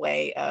equitable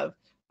way of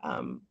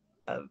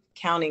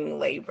counting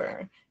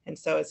labor. And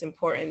so it's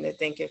important to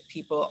think if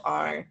people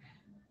are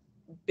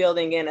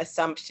building in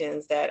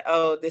assumptions that,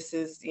 oh, this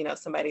is,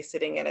 somebody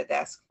sitting at a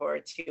desk for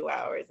 2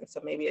 hours. And so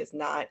maybe it's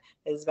not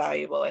as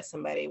valuable as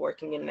somebody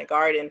working in the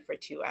garden for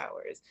 2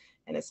 hours.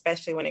 And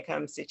especially when it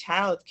comes to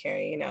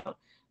childcare,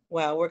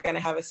 well, we're going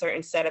to have a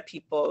certain set of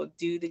people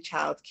do the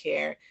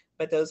childcare,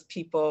 but those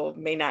people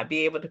may not be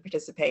able to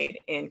participate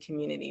in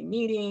community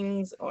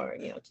meetings or,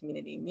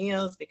 community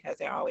meals because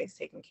they're always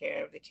taking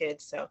care of the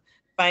kids. So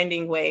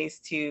finding ways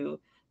to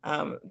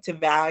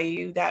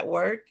value that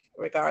work,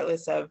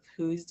 regardless of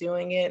who's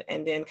doing it,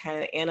 and then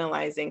kind of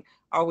analyzing,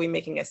 are we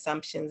making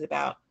assumptions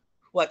about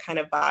what kind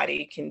of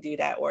body can do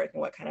that work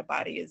and what kind of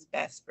body is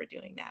best for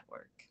doing that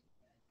work?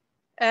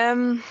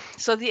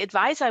 So the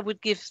advice I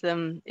would give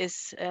them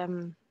is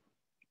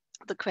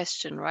the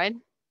question, right?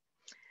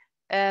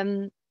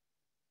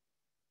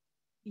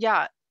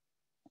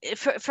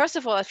 First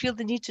of all, I feel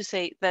the need to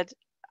say that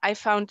I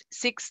found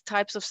 6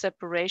 types of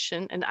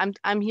separation, and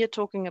I'm here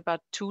talking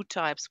about 2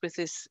 types with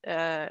this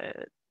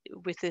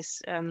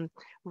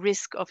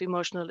risk of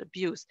emotional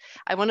abuse.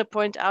 I want to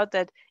point out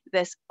that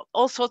there's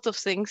all sorts of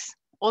things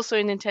also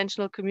in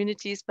intentional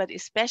communities, but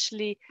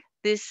especially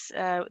this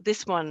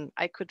one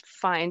I could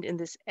find in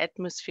this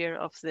atmosphere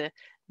of the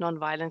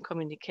nonviolent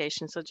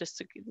communication. So just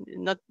to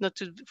not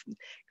to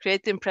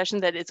create the impression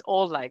that it's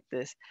all like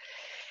this.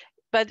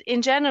 But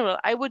in general,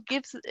 I would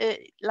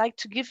like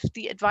to give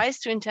the advice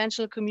to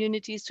intentional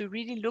communities to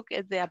really look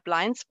at their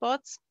blind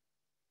spots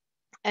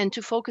and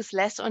to focus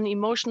less on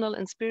emotional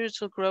and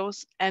spiritual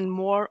growth and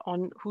more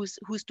on who's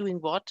doing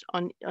what,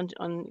 on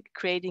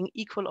creating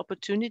equal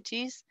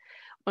opportunities,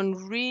 on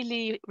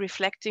really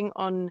reflecting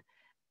on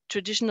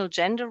traditional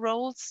gender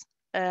roles,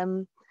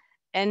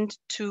 and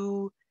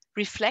to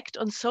reflect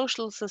on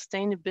social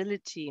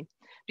sustainability,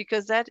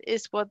 because that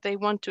is what they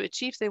want to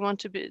achieve. They want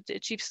to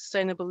achieve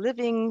sustainable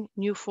living,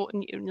 new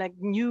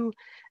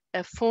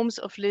forms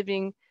of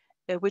living,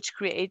 which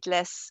create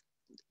less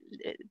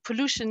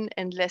pollution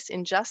and less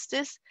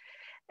injustice.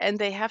 And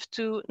they have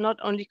to not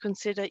only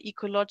consider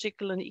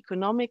ecological and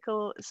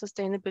economical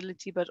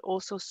sustainability, but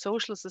also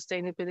social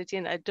sustainability.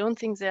 And I don't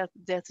think that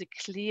there's a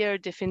clear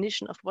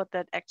definition of what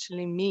that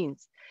actually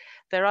means.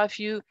 There are a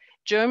few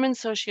German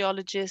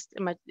sociologists,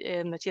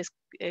 Matthias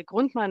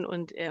Grundmann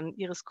and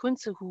Iris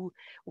Kunze, who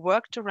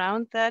worked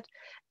around that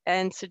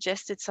and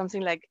suggested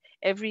something like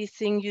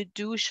everything you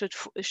do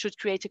should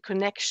create a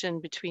connection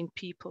between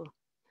people.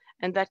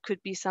 And that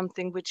could be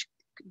something which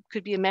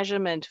could be a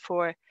measurement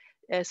for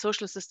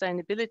social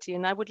sustainability.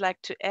 And I would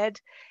like to add,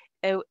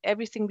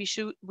 everything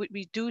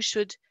we do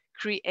should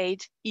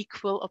create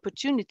equal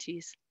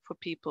opportunities for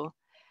people.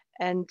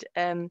 And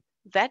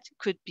that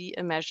could be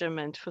a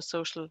measurement for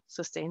social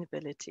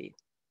sustainability.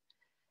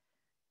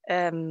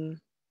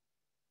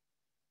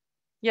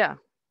 Yeah,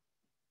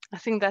 I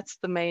think that's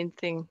the main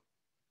thing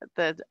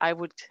that I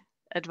would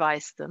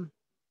advise them.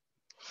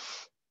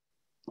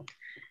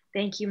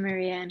 Thank you,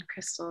 Maria and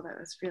Crystal. That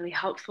was really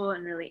helpful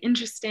and really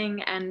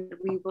interesting. And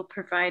we will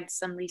provide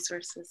some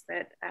resources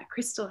that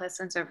Crystal has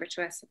sent over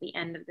to us at the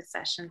end of the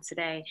session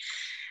today.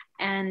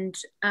 And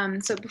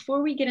so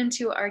before we get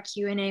into our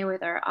Q&A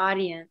with our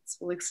audience,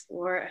 we'll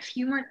explore a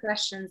few more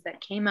questions that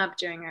came up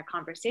during our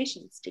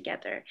conversations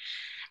together.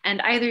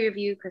 And either of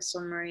you, Crystal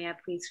and Maria,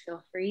 please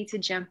feel free to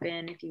jump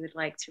in if you would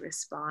like to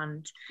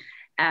respond.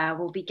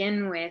 We'll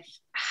begin with,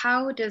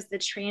 how does the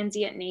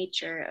transient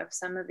nature of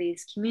some of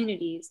these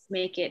communities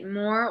make it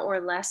more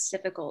or less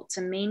difficult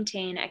to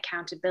maintain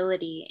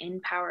accountability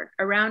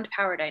around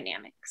power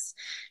dynamics?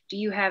 Do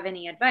you have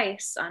any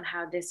advice on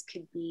how this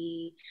could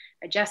be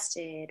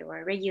adjusted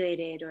or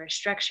regulated or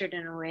structured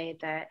in a way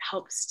that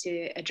helps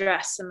to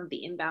address some of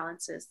the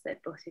imbalances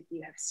that both of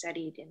you have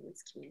studied in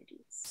these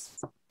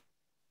communities?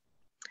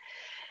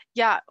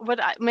 Yeah, what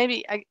I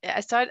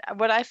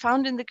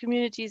found in the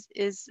communities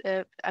is,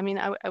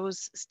 I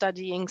was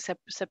studying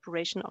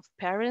separation of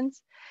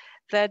parents.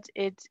 that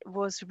it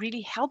was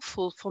really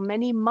helpful for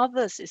many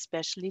mothers,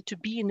 especially, to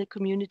be in a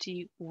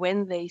community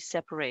when they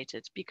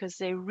separated, because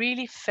they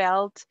really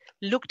felt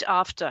looked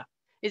after.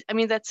 I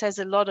mean, that says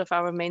a lot of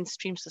our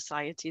mainstream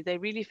society. They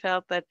really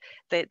felt that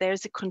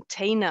there's a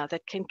container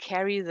that can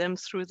carry them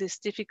through this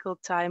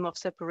difficult time of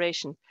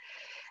separation.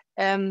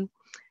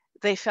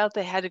 They felt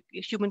they had a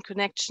human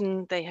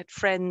connection, they had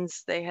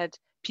friends, they had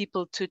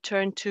people to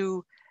turn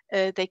to,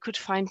 they could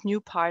find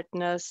new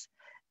partners,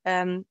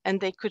 and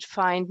they could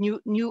find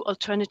new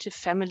alternative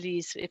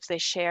families if they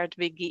shared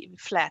big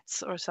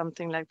flats or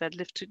something like that,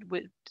 lived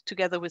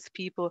together with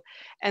people,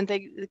 and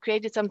they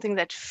created something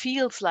that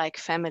feels like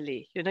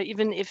family, you know,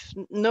 even if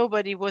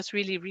nobody was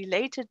really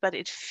related, but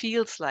it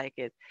feels like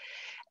it.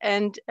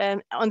 And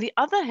on the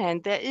other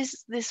hand, there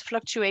is this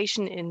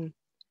fluctuation in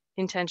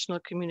intentional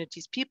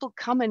communities. People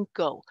come and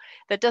go.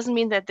 That doesn't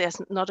mean that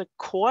there's not a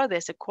core.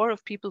 There's a core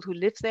of people who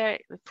live there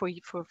for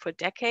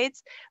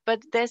decades,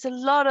 but there's a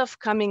lot of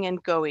coming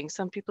and going.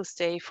 Some people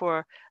stay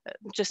for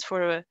just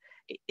for an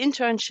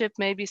internship,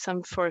 maybe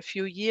some for a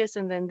few years,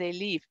 and then they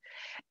leave.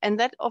 And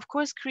that, of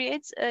course,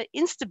 creates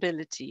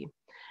instability.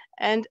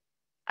 And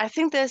I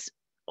think there's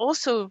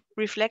also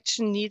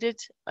reflection needed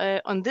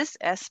on this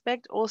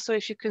aspect. Also,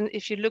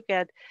 if you look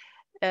at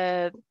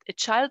a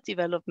child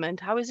development,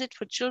 how is it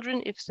for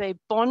children if they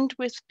bond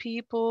with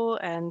people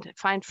and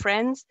find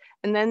friends,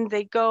 and then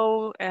they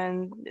go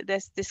and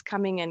there's this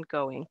coming and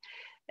going?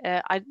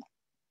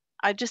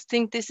 I just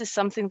think this is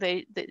something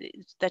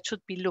that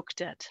should be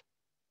looked at.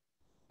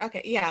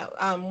 Okay, yeah.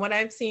 What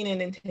I've seen in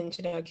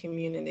intentional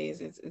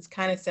communities is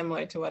kind of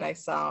similar to what I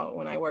saw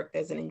when I worked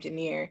as an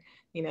engineer.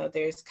 You know,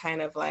 there's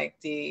kind of like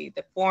the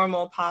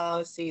formal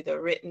policy, the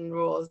written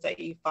rules that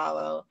you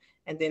follow,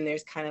 and then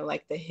there's kind of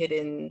like the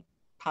hidden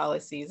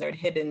policies or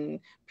hidden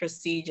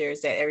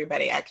procedures that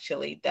everybody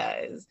actually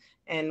does.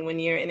 And when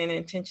you're in an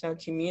intentional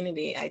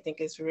community, I think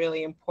it's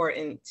really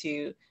important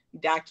to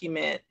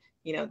document,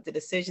 you know, the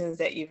decisions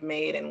that you've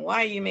made and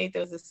why you made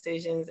those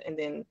decisions, and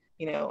then,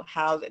 you know,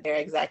 how they're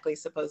exactly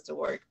supposed to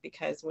work.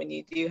 Because when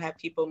you do have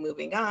people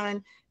moving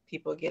on,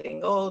 people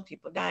getting old,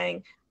 people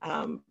dying,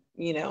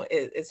 you know,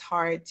 it's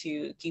hard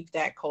to keep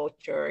that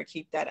culture or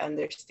keep that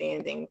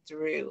understanding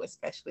through,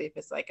 especially if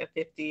it's like a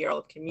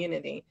 50-year-old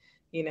community.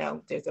 You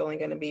know, there's only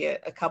going to be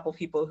a couple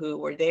people who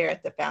were there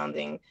at the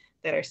founding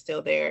that are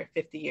still there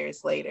 50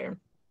 years later.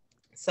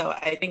 So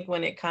I think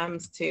when it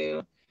comes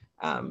to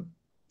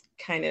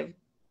kind of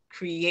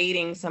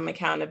creating some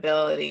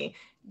accountability,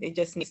 there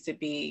just needs to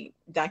be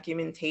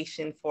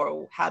documentation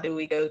for how do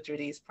we go through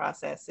these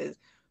processes,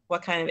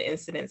 what kind of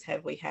incidents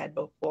have we had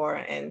before,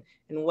 and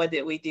what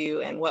did we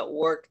do, and what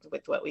worked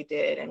with what we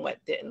did, and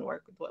what didn't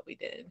work with what we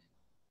did.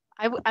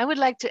 I would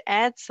like to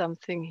add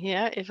something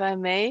here, if I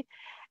may.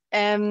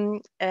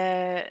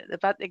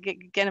 About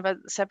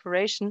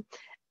separation.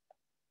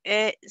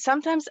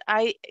 Sometimes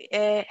I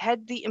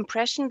had the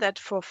impression that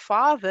for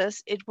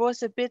fathers it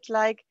was a bit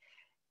like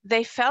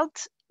they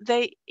felt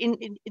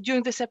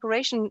during the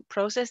separation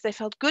process they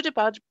felt good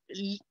about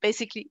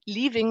basically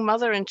leaving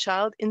mother and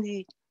child in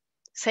the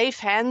safe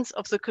hands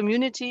of the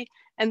community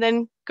and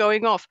then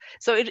going off.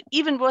 So it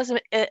even was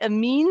a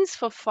means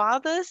for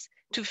fathers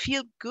to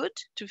feel good,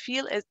 to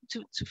feel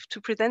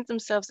to present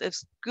themselves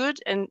as good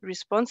and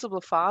responsible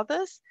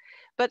fathers,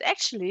 but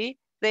actually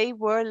they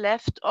were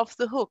left off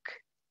the hook,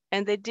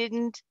 and they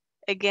didn't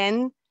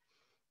again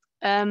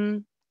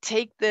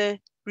take the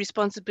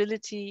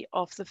responsibility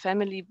of the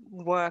family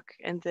work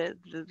and the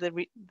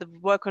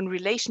work on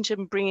relationship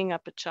and bringing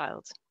up a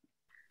child.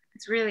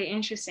 It's really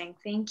interesting.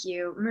 Thank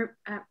you.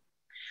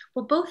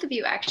 Well, both of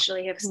you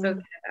actually have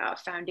spoken about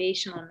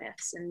foundational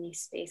myths in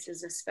these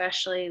spaces,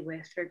 especially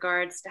with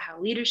regards to how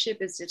leadership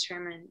is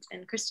determined.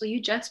 And Crystal,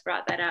 you just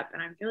brought that up,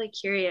 and I'm really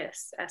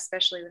curious,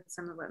 especially with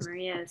some of what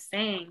Maria is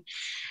saying.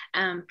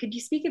 Could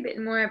you speak a bit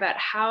more about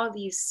how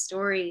these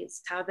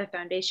stories, how the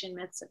foundation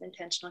myths of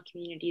intentional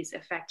communities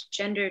affect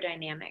gender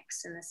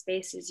dynamics in the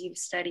spaces you've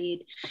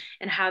studied,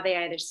 and how they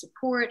either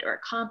support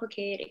or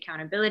complicate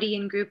accountability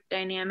in group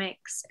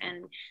dynamics?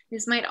 And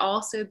this might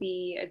also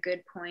be a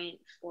good point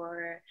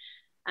for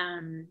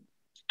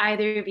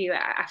either of you,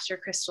 after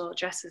Crystal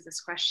addresses this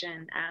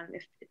question,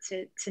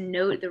 to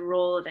note the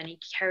role of any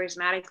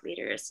charismatic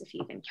leaders, if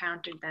you've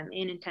encountered them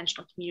in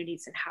intentional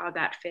communities, and how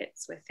that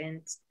fits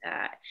within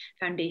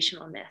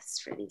foundational myths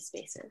for these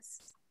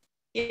spaces.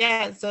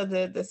 Yeah, so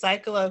the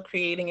cycle of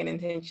creating an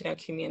intentional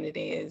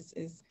community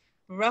is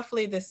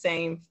roughly the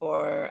same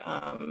for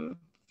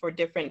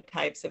different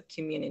types of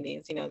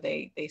communities. You know,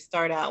 they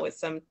start out with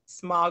some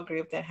small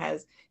group that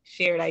has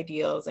shared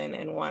ideals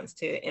and wants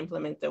to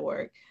implement the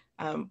work.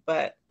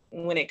 But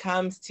when it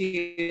comes to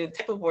the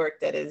type of work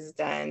that is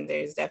done,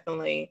 there's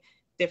definitely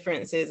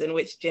differences in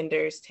which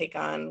genders take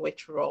on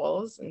which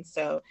roles. And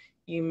so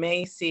you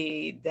may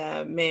see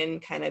the men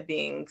kind of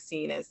being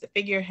seen as the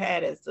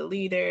figurehead, as the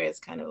leader, as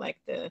kind of like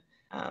the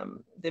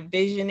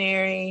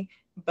visionary,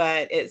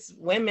 but it's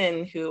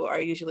women who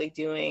are usually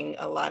doing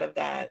a lot of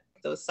that,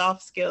 those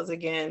soft skills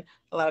again,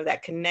 a lot of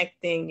that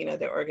connecting. You know,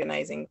 they're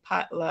organizing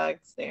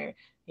potlucks, they're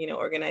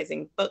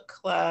organizing book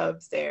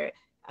clubs. They're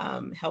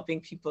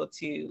helping people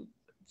to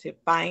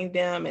find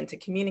them and to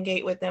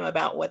communicate with them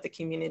about what the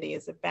community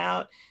is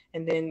about.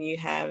 And then you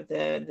have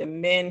the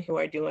men who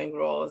are doing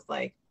roles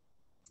like,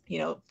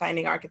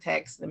 finding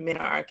architects. The men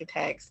are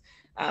architects.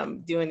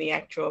 Doing the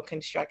actual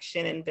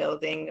construction and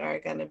building are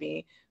going to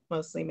be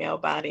mostly male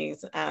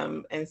bodies.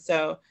 And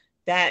so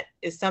that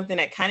is something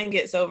that kind of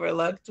gets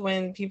overlooked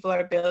when people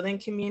are building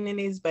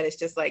communities, but it's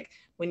just like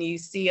when you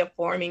see a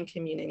forming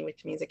community,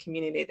 which means a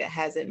community that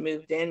hasn't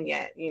moved in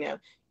yet,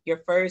 your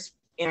first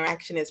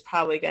interaction is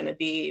probably going to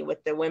be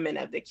with the women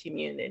of the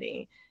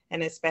community.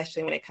 And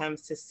especially when it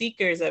comes to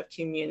seekers of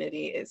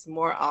community, it's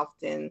more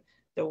often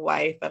the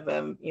wife of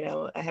a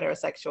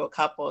heterosexual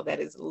couple that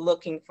is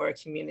looking for a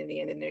community,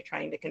 and then they're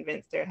trying to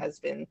convince their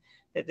husband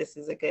that this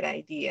is a good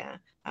idea.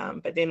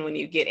 But then when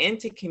you get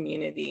into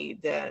community,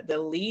 the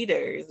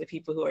leaders, the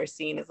people who are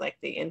seen as like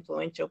the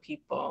influential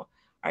people,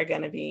 are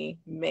going to be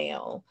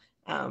male.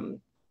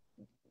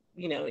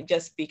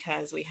 Just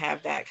because we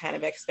have that kind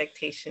of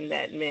expectation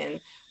that men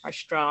are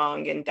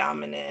strong and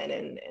dominant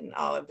and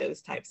all of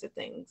those types of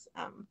things.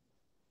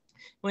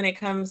 When it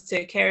comes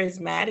to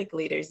charismatic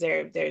leaders, there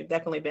have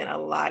definitely been a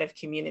lot of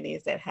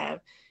communities that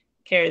have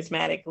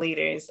charismatic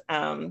leaders,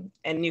 and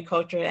New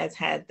Culture has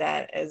had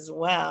that as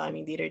well. I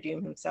mean, Dieter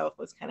Doom himself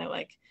was kind of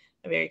like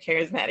a very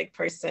charismatic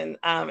person.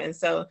 And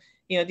so,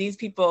 these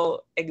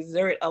people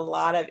exert a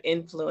lot of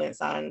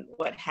influence on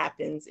what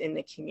happens in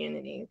the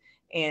community.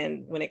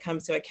 And when it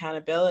comes to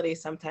accountability,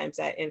 sometimes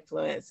that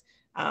influence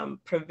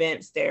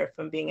prevents there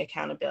from being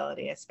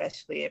accountability,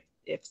 especially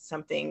if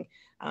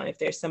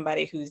there's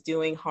somebody who's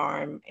doing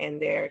harm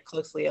and they're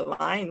closely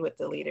aligned with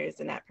the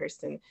leaders, and that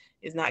person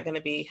is not going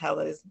to be held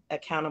as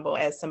accountable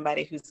as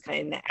somebody who's kind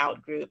of in the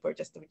out group or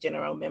just a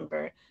general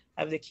member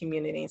of the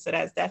community. So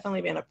that's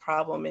definitely been a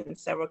problem in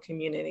several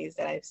communities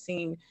that I've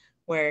seen,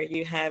 where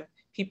you have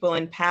people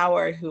in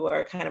power who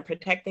are kind of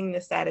protecting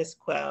the status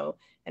quo.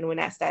 And when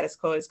that status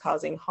quo is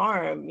causing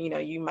harm,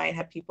 you might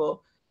have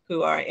people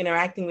who are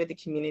interacting with the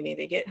community,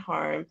 they get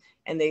harmed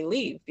and they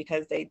leave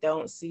because they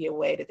don't see a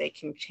way that they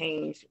can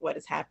change what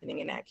is happening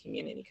in that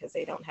community because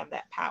they don't have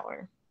that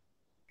power.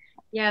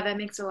 Yeah, that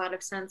makes a lot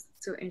of sense.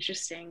 It's so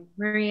interesting.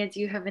 Maria, do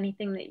you have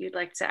anything that you'd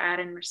like to add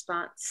in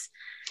response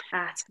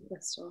to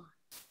Crystal?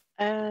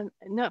 No,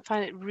 I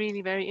find it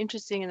really very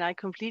interesting, and I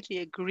completely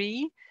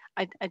agree.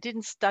 I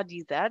didn't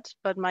study that,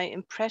 but my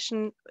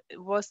impression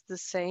was the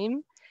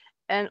same.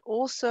 And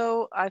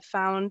also I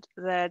found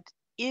that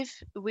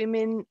if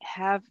women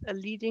have a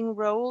leading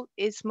role,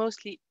 it's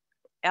mostly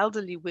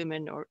elderly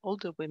women or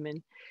older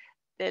women.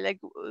 They're like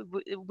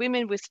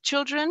women with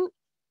children,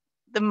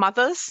 the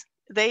mothers,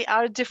 they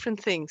are a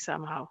different thing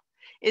somehow.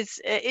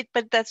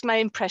 But that's my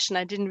impression.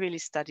 I didn't really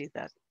study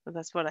that, but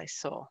that's what I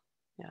saw.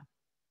 Yeah.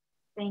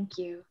 Thank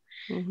you.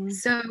 Mm-hmm.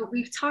 So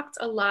we've talked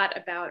a lot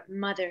about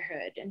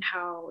motherhood and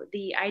how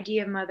the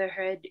idea of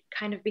motherhood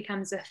kind of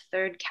becomes a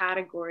third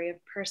category of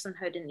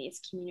personhood in these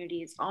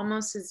communities,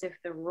 almost as if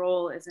the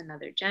role is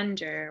another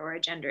gender or a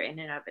gender in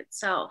and of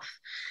itself.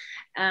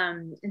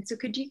 And so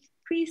could you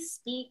please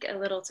speak a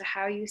little to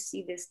how you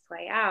see this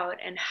play out,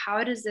 and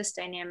how does this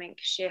dynamic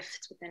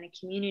shift within a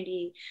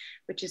community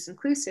which is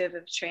inclusive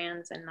of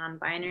trans and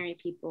non-binary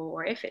people,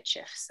 or if it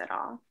shifts at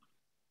all?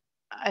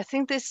 I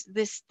think this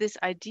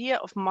idea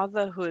of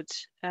motherhood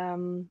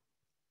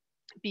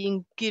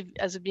being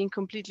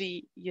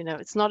completely,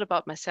 it's not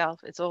about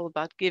myself. It's all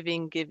about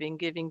giving,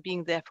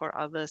 being there for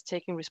others,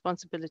 taking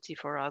responsibility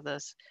for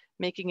others,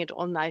 making it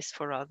all nice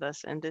for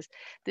others. And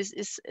this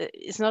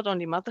is not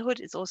only motherhood;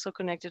 it's also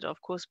connected,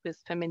 of course,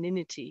 with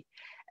femininity.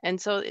 And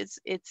so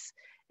it's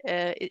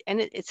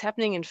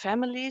happening in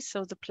families.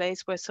 So the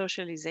place where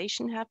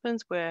socialization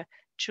happens, where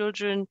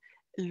children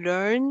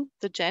learn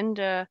the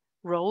gender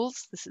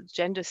roles, this is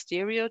gender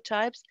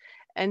stereotypes,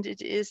 and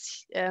it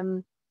is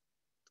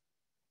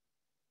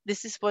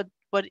this is what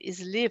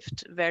is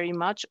lived very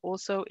much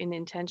also in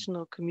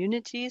intentional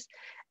communities.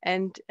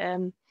 And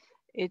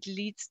it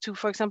leads to,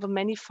 for example,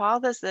 many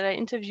fathers that I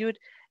interviewed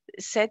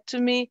said to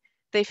me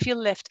they feel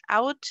left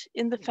out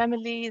in the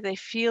family, they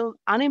feel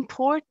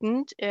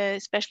unimportant,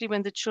 especially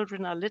when the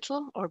children are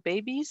little or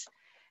babies.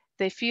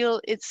 They feel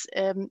it's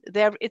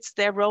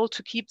their role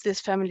to keep this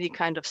family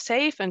kind of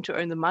safe and to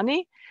earn the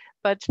money.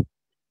 But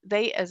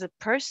they, as a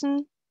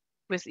person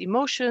with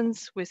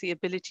emotions, with the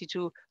ability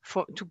to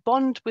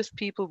bond with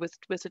people,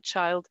 with a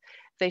child,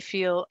 they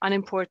feel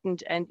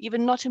unimportant and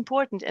even not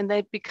important. And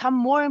they become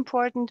more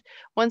important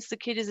once the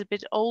kid is a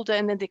bit older,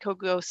 and then they could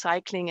go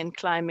cycling and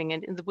climbing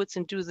and in the woods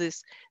and do the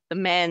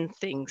man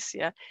things.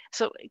 Yeah.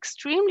 So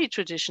extremely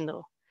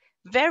traditional,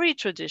 very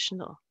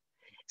traditional.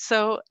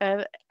 So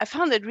I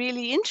found it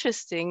really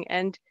interesting,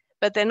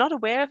 but they're not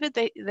aware of it.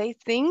 They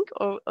think,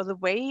 or the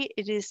way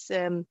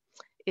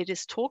it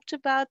is talked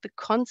about, the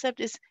concept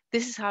is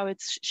this is how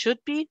it should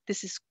be,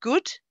 this is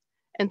good,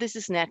 and this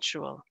is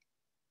natural.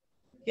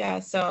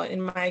 Yeah, so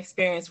in my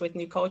experience with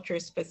New Culture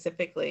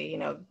specifically,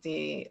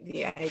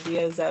 the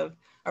ideas of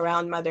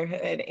around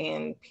motherhood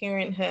and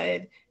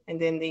parenthood,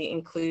 and then the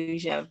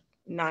inclusion of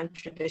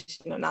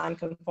non-traditional,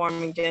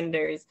 non-conforming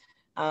genders,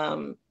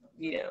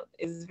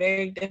 is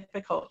very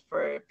difficult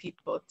for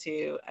people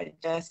to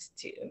adjust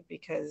to,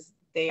 because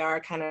they are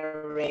kind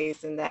of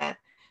raised in that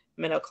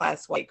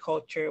middle-class white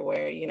culture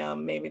where,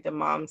 maybe the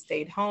mom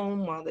stayed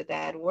home while the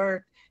dad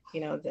worked,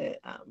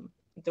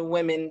 the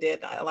women did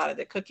a lot of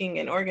the cooking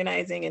and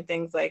organizing and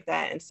things like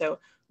that. And so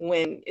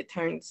when it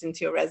turns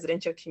into a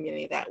residential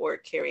community, that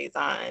work carries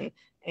on,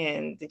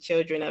 and the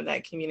children of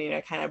that community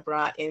are kind of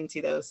brought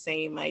into those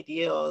same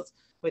ideals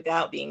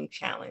without being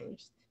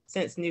challenged.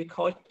 Since new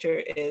culture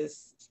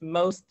is,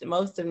 most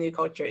of new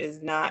culture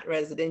is not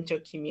residential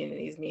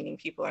communities, meaning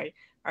people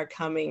are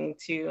coming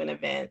to an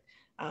event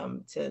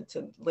to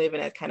live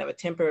in a kind of a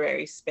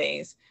temporary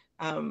space.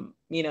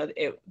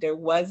 There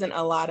wasn't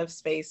a lot of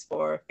space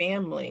for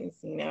families.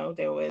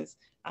 There was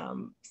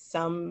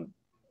some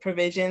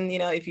provision,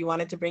 if you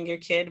wanted to bring your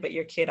kid, but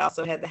your kid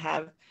also had to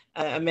have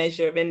a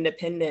measure of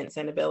independence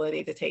and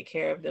ability to take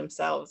care of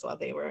themselves while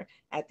they were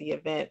at the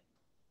event.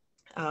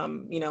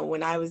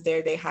 When I was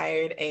there, they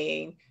hired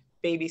a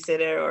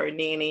babysitter or a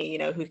nanny,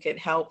 who could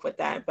help with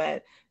that,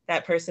 but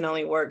that person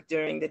only worked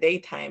during the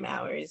daytime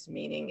hours,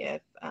 meaning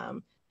if,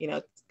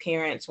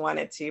 parents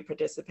wanted to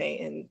participate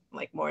in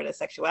like more of the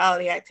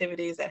sexuality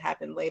activities that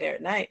happened later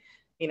at night,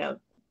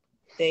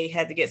 they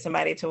had to get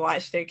somebody to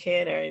watch their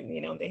kid,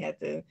 or, they had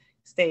to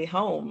stay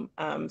home.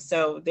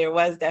 So there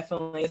was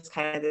definitely this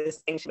kind of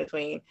distinction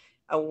between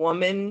a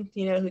woman,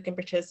 who can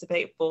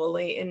participate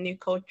fully in new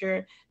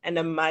culture, and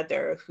a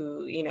mother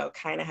who,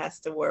 kind of has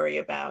to worry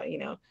about,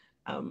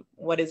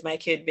 what is my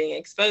kid being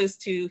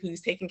exposed to?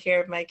 Who's taking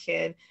care of my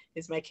kid?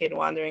 Is my kid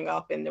wandering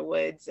off in the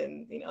woods?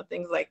 And,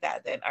 things like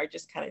that are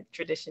just kind of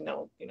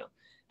traditional,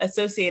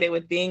 associated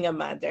with being a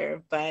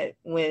mother. But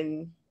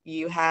when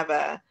you have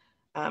a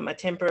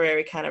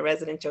temporary kind of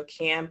residential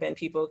camp, and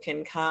people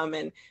can come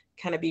and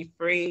kind of be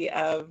free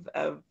of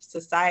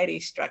society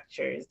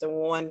structures, the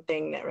one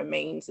thing that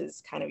remains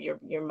is kind of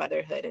your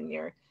motherhood and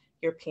your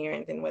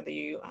parent, and whether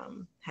you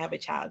have a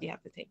child you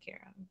have to take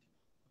care of.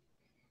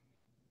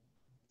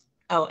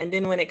 Oh, and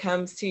then when it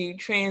comes to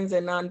trans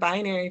and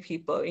non-binary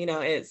people,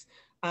 it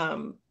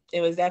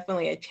was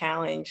definitely a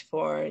challenge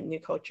for new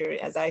culture,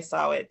 as I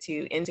saw it,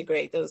 to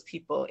integrate those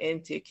people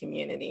into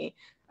community.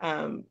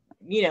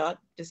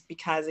 Just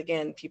because,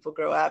 again, people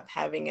grow up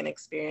having an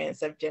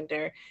experience of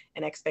gender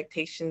and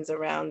expectations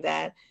around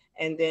that.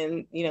 And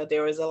then,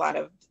 there was a lot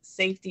of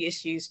safety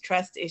issues,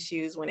 trust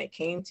issues when it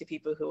came to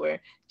people who were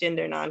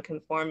gender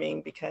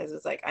non-conforming, because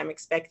it's like, I'm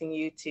expecting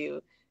you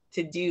to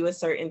do a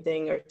certain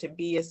thing or to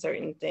be a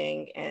certain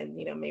thing. And,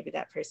 maybe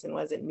that person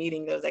wasn't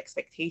meeting those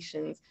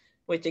expectations,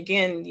 which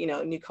again,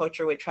 new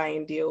culture would try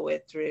and deal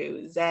with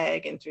through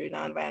ZEG and through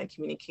nonviolent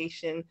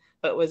communication,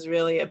 but was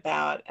really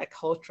about a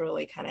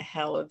culturally kind of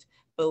held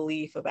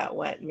belief about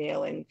what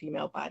male and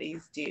female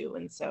bodies do.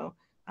 And so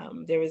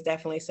there was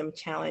definitely some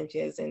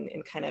challenges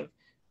in kind of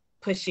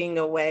pushing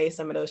away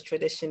some of those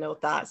traditional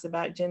thoughts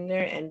about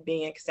gender and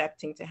being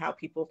accepting to how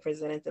people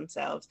presented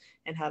themselves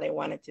and how they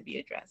wanted to be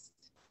addressed.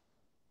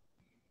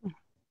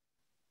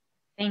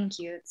 Thank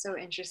you. It's so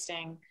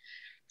interesting.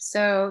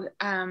 So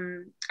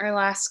our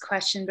last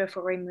question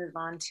before we move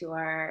on to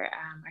our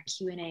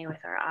Q&A with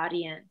our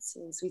audience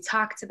is, we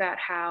talked about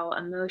how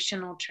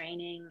emotional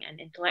training and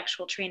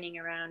intellectual training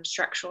around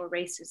structural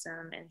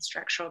racism and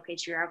structural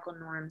patriarchal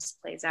norms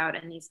plays out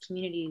in these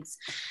communities.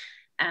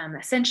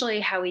 Essentially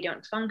how we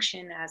don't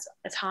function as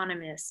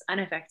autonomous,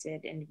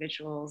 unaffected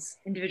individual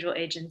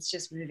agents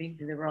just moving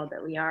through the world,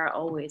 that we are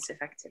always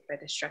affected by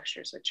the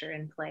structures which are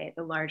in play,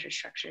 the larger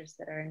structures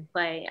that are in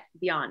play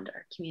beyond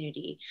our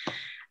community.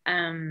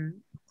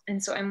 And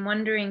so I'm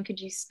wondering, could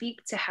you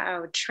speak to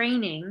how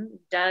training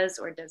does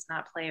or does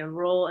not play a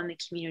role in the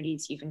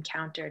communities you've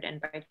encountered? And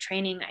by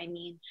training, I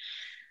mean,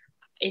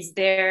 is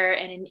there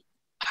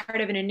part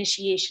of an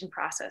initiation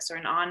process or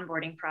an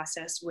onboarding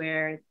process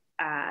where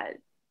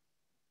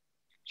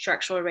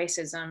structural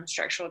racism,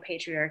 structural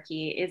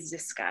patriarchy is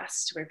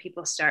discussed, where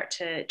people start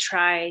to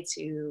try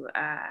to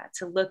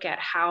look at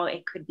how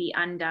it could be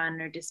undone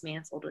or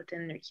dismantled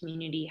within their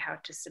community, how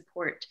to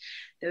support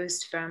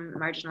those from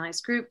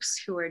marginalized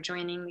groups who are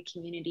joining the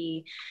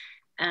community,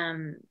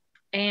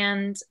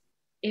 and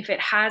if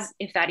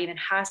that even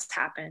has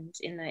happened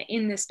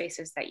in the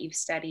spaces that you've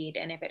studied,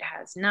 and if it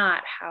has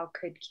not, how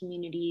could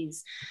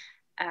communities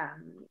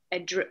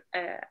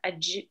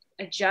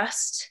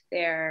adjust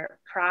their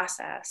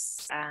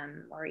process,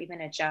 or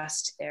even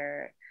adjust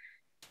their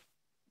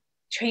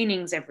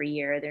trainings every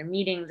year, their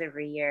meetings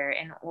every year,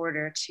 in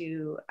order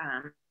to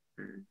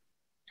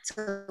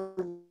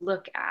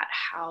look at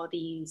how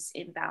these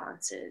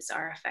imbalances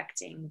are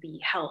affecting the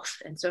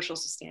health and social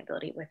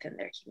sustainability within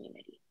their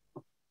community?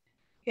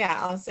 Yeah,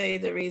 I'll say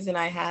the reason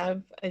I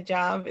have a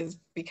job is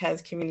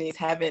because communities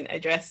haven't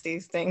addressed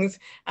these things.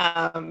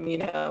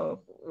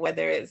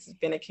 Whether it's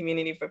been a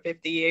community for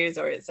 50 years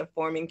or it's a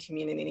forming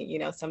community,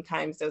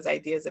 sometimes those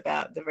ideas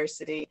about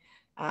diversity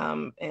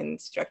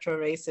and structural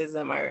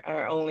racism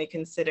are only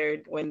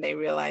considered when they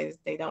realize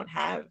they don't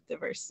have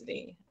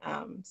diversity.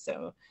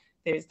 So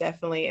there's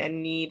definitely a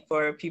need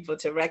for people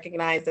to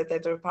recognize that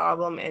there's a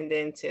problem and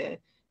then to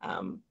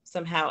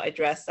somehow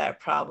address that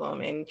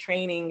problem. And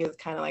training is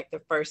kind of like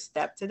the first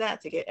step to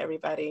that, to get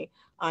everybody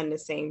on the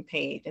same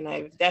page. And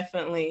I've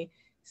definitely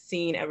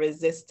seen a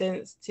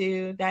resistance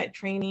to that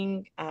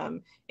training.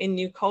 In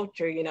new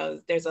culture, you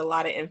know, there's a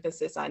lot of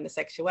emphasis on the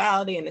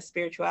sexuality and the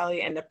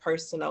spirituality and the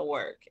personal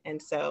work.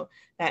 And so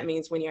that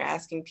means when you're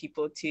asking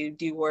people to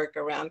do work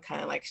around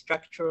kind of like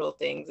structural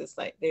things, it's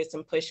like there's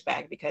some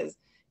pushback because,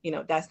 you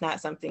know, that's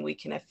not something we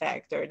can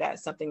affect, or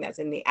that's something that's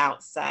in the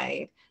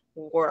outside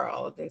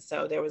world. And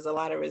so there was a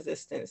lot of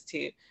resistance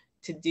to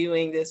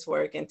doing this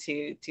work and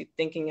to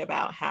thinking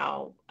about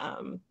how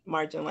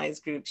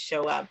marginalized groups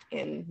show up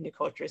in new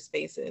culture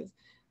spaces.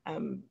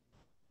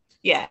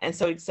 Yeah, and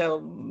so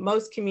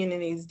most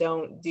communities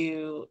don't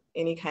do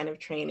any kind of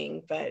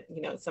training, but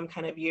you know, some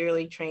kind of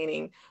yearly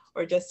training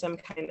or just some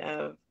kind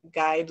of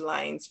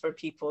guidelines for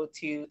people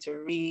to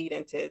read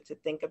and to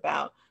think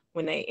about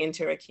when they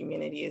enter a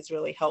community is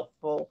really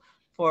helpful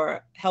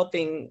for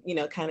helping, you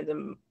know, kind of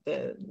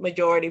the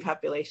majority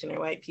population or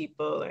white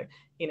people, or,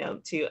 you know,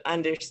 to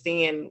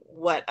understand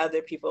what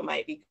other people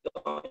might be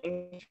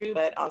going through,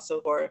 but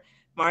also for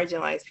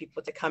marginalized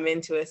people to come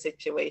into a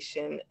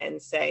situation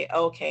and say,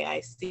 okay,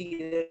 I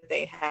see that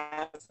they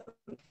have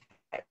some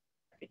type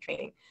of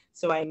training,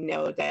 so I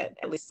know that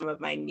at least some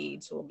of my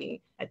needs will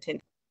be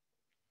attended.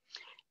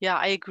 Yeah,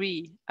 I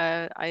agree.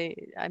 I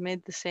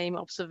made the same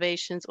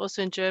observations.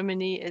 Also in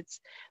Germany,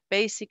 it's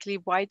basically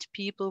white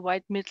people,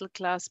 white middle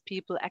class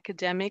people,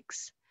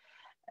 academics.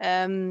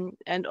 And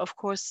of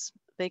course,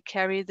 they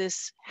carry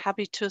this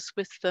habitus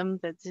with them,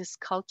 that this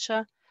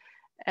culture.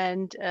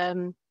 And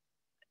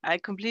I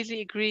completely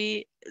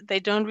agree.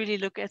 They don't really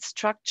look at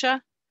structure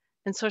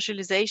and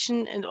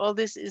socialization, and all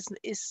this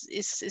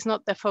is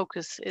not their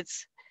focus.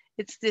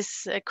 It's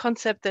this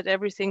concept that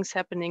everything's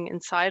happening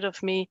inside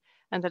of me,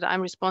 and that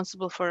I'm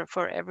responsible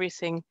for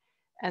everything.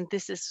 And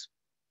this is,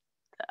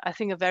 I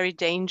think, a very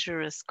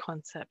dangerous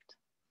concept.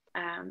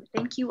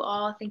 Thank you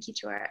all. Thank you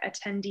to our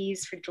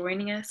attendees for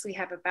joining us. We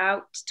have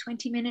about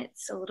 20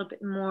 minutes, a little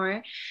bit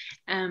more,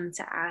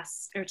 to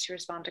ask or to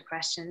respond to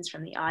questions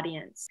from the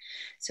audience.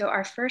 So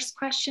our first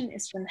question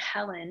is from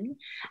Helen,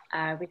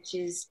 which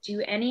is,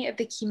 do any of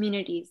the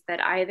communities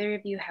that either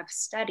of you have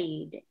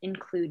studied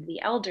include the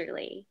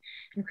elderly?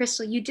 And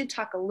Crystal, you did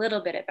talk a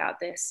little bit about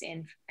this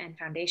in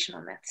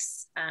foundational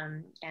myths,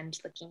 and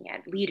looking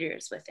at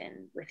leaders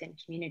within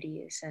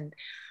communities. And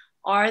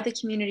are the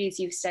communities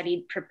you've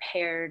studied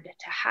prepared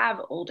to have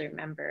older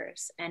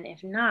members? And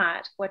if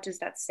not, what does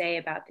that say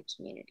about the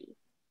community?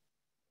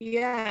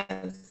 Yeah,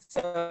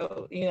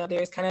 so, you know,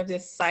 there's kind of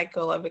this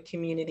cycle of a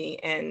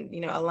community, and, you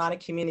know, a lot of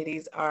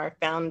communities are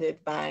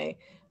founded by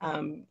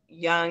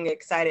young,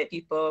 excited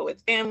people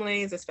with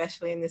families,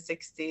 especially in the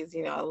 60s.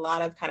 You know, a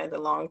lot of kind of the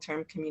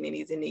long-term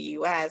communities in the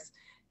US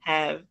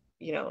have,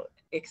 you know,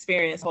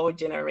 experienced a whole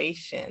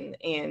generation,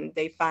 and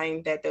they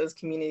find that those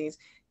communities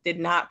did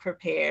not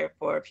prepare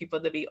for people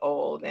to be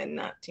old and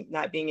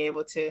not being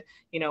able to,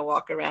 you know,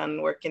 walk around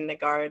and work in the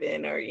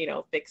garden, or, you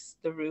know, fix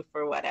the roof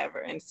or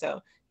whatever. And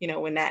so, you know,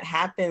 when that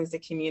happens, the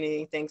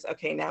community thinks,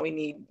 okay, now we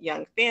need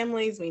young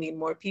families, we need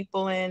more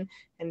people in.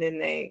 And then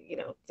they, you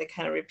know, they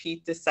kind of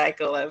repeat the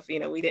cycle of, you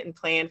know, we didn't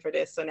plan for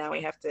this, so now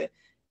we have to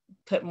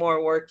put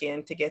more work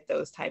in to get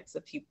those types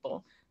of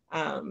people.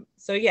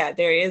 So yeah,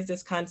 there is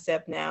this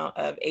concept now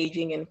of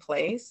aging in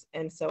place.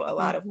 And so a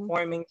lot of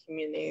forming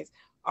communities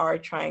are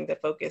trying to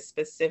focus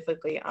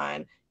specifically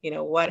on, you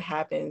know, what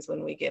happens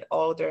when we get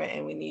older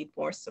and we need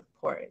more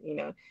support. You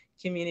know,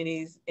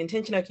 communities,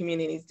 intentional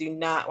communities, do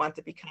not want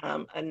to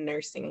become a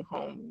nursing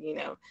home. You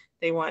know,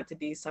 they want to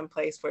be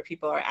someplace where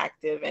people are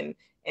active and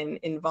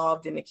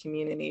involved in the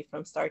community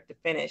from start to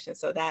finish. And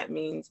so that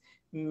means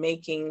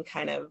making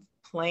kind of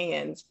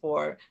plans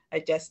for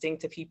adjusting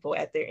to people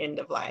at their end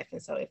of life.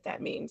 And so if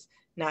that means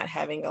not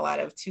having a lot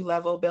of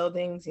 2-level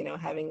buildings, you know,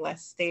 having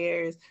less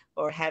stairs,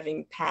 or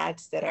having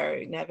paths that are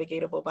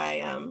navigatable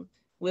by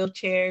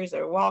wheelchairs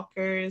or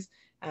walkers,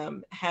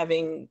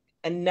 having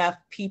enough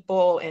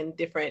people and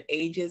different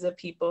ages of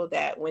people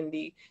that when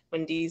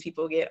these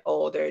people get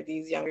older,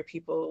 these younger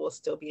people will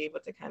still be able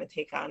to kind of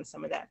take on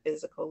some of that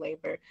physical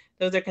labor.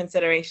 Those are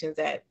considerations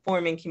that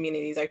forming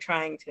communities are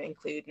trying to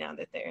include now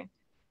that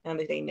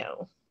they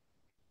know.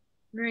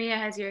 Maria,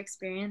 has your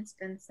experience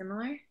been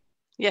similar?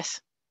 Yes,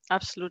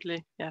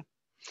 absolutely. Yeah.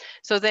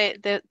 So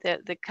they're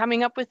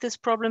coming up with this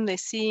problem, they're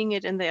seeing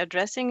it and they're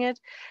addressing it.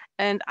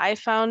 And I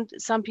found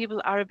some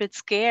people are a bit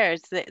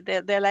scared.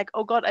 They're like,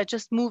 oh God, I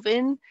just move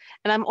in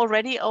and I'm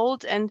already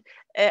old, and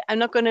I'm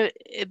not going to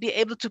be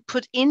able to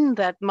put in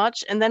that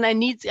much. And then I'm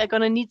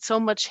going to need so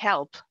much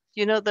help,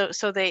 you know,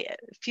 so they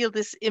feel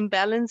this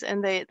imbalance,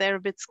 and they're a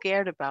bit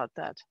scared about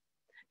that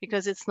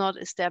because it's not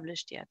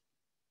established yet.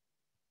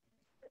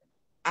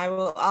 I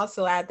will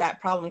also add that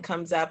problem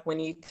comes up when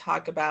you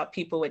talk about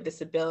people with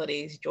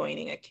disabilities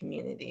joining a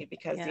community,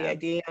 because the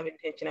idea of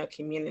intentional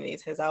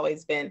communities has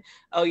always been,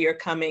 oh, you're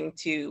coming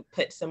to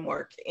put some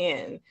work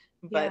in.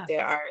 but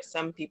there are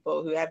some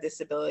people who have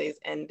disabilities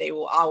and they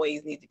will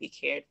always need to be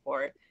cared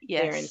for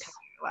their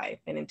entire life.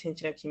 And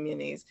intentional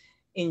communities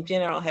in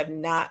general have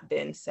not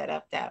been set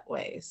up that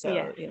way. So,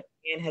 you know,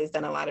 Anne has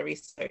done a lot of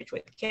research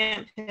with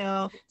Camp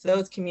Hill. So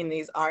those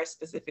communities are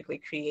specifically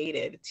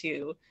created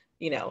to,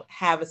 you know,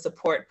 have a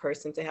support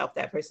person to help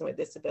that person with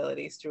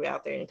disabilities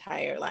throughout their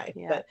entire life.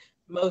 But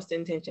most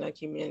intentional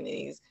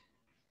communities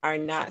are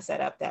not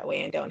set up that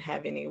way and don't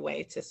have any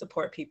way to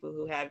support people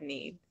who have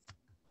needs.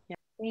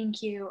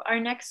 Thank you. Our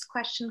next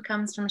question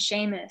comes from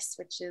Seamus,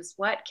 which is,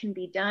 what can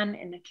be done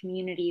in a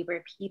community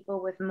where people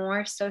with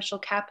more social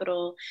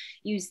capital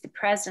use the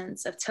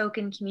presence of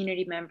token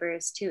community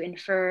members to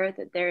infer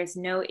that there is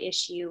no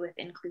issue with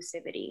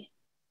inclusivity?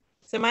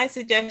 So my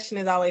suggestion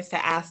is always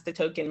to ask the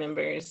token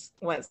members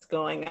what's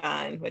going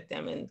on with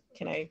them. And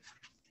I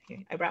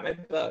brought my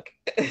book.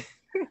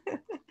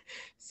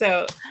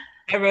 So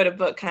I wrote a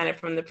book kind of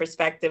from the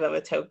perspective of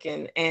a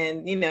token.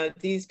 And, you know,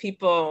 these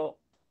people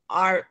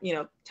are, you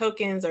know,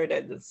 tokens or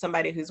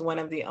somebody who's one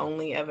of the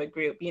only of a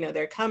group, you know,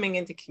 they're coming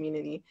into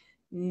community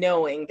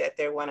knowing that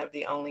they're one of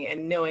the only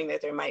and knowing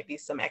that there might be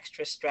some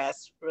extra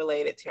stress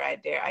related to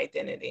their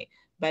identity.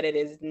 But it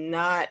is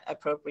not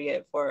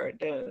appropriate for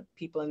the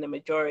people in the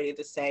majority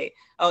to say,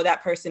 oh,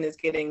 that person is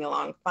getting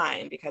along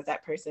fine, because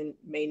that person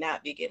may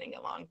not be getting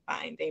along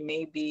fine. They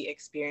may be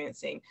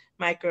experiencing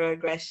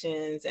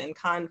microaggressions and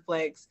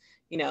conflicts,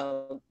 you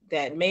know,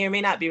 that may or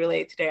may not be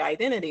related to their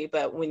identity.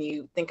 But when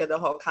you think of the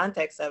whole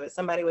context of it,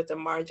 somebody with a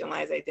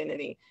marginalized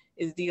identity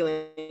is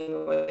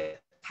dealing with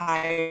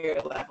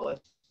higher level of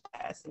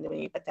stress. And then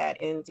when you put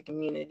that into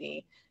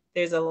community,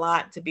 there's a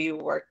lot to be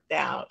worked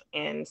out.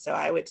 And so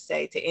I would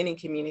say to any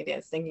community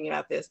that's thinking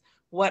about this,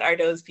 what are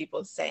those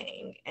people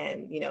saying?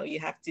 And, you know, you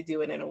have to do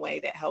it in a way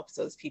that helps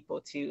those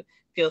people to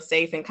feel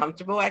safe and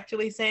comfortable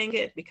actually saying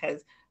it,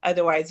 because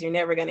otherwise you're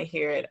never going to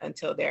hear it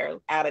until they're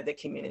out of the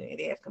community.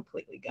 They have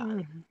completely gone.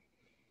 Mm-hmm.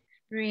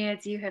 Maria,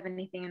 do you have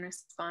anything in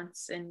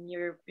response in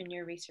your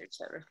research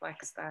that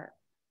reflects that?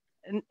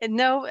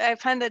 No, I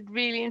find that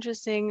really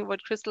interesting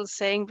what Crystal's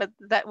saying, but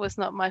that was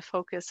not my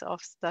focus of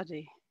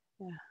study.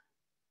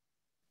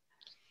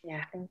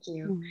 Yeah, thank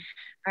you.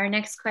 Our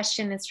next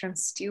question is from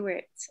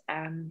Stuart.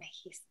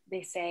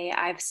 They say,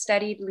 I've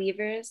studied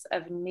leavers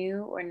of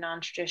new or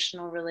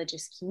non-traditional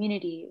religious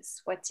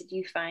communities. What did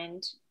you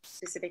find,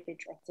 specifically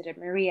directed at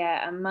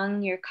Maria,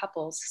 among your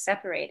couples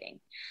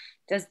separating?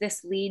 Does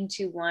this lead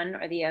to one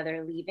or the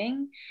other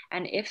leaving?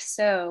 And if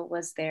so,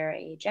 was there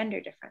a gender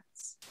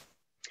difference?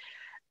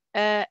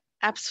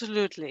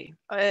 Absolutely.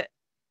 I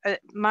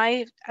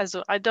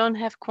don't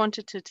have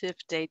quantitative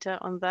data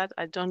on that.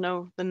 I don't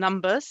know the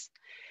numbers.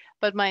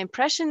 But my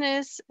impression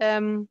is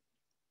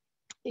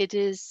it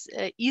is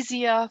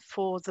easier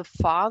for the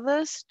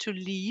fathers to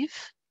leave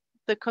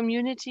the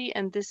community,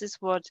 and this is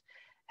what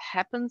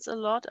happens a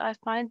lot, I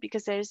find,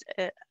 because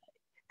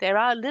there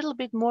are a little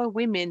bit more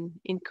women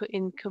in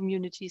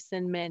communities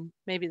than men.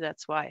 Maybe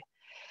that's why.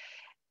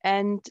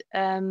 And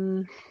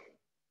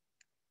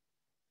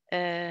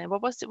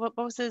what was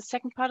the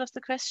second part of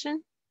the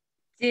question?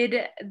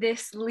 Did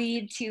this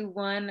lead to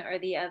one or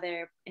the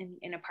other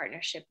in a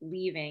partnership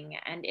leaving?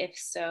 And if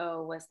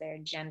so, was there a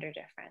gender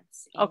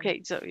difference?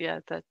 Okay, so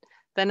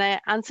then I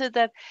answered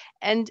that.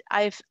 And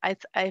I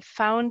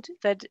found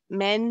that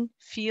men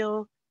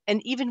feel,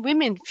 and even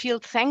women feel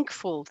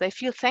thankful. They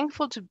feel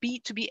thankful to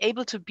be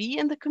able to be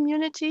in the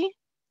community.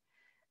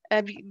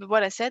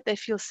 What I said, they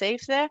feel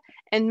safe there.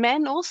 And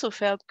men also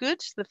felt good.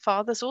 The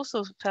fathers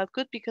also felt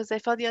good because they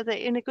felt, they're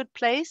in a good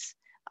place.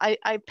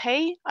 I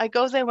pay, I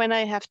go there when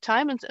I have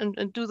time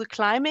and do the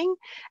climbing,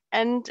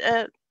 and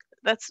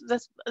that's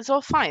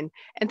all fine.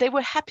 And they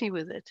were happy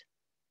with it.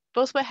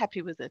 Both were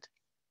happy with it.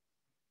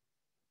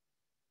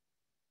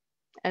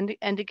 And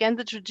again,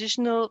 the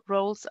traditional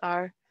roles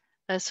are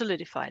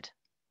solidified.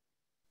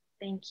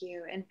 Thank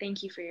you. And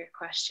thank you for your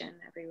question,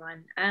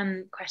 everyone.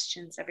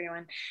 Questions,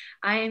 everyone.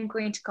 I am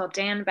going to call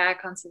Dan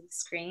back onto the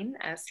screen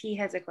as he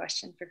has a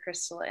question for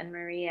Crystal and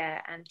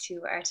Maria. And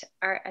to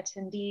our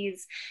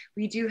attendees,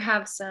 we do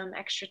have some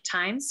extra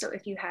time. So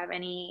if you have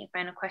any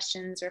final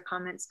questions or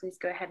comments, please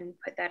go ahead and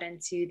put that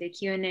into the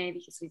Q&A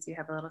because we do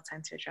have a little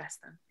time to address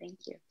them. Thank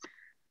you.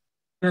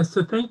 Yeah,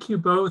 so thank you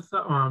both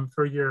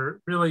for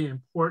your really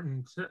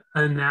important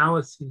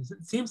analyses.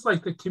 It seems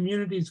like the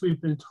communities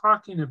we've been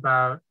talking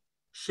about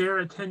share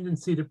a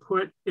tendency to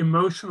put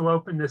emotional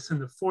openness in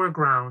the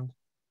foreground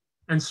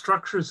and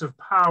structures of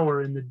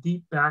power in the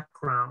deep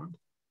background.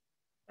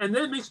 And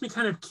that makes me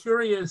kind of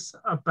curious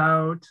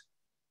about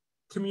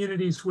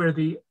communities where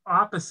the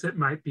opposite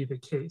might be the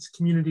case,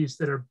 communities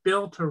that are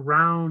built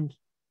around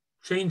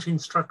changing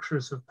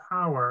structures of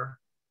power,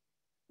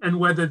 and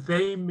whether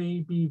they may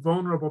be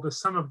vulnerable to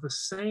some of the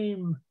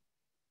same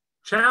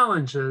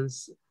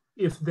challenges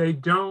if they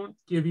don't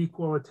give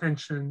equal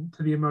attention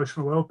to the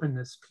emotional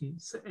openness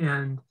piece.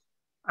 And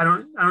I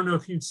don't know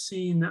if you've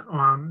seen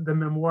the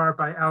memoir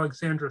by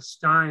Alexandra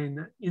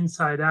Stein,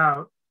 Inside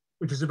Out,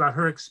 which is about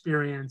her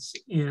experience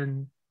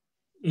in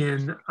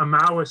a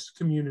Maoist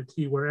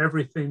community where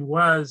everything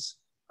was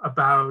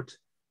about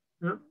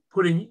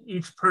putting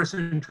each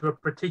person into a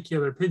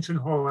particular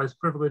pigeonhole as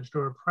privileged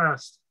or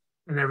oppressed,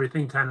 and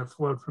everything kind of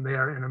flowed from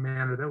there in a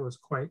manner that was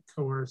quite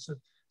coercive.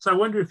 So I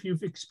wonder if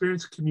you've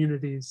experienced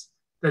communities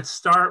that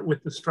start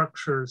with the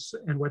structures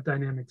and what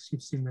dynamics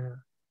you've seen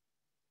there.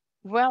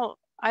 Well,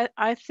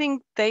 I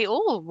think they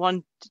all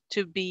want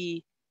to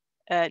be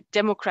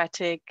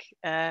democratic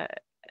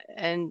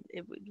and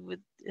with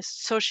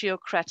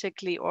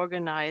sociocratically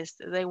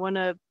organized. They want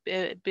to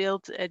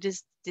build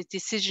this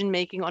decision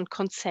making on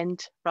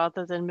consent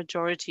rather than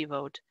majority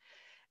vote.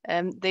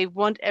 They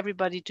want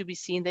everybody to be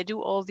seen. They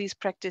do all these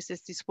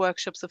practices, these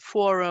workshops, a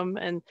forum,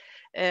 and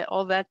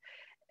all that.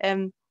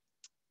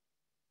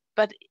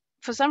 But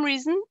for some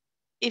reason,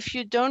 if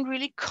you don't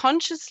really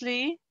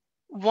consciously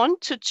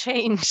want to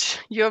change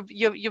your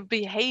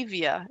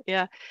behavior,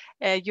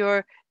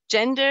 your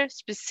gender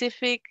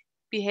specific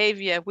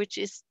behavior, which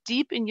is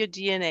deep in your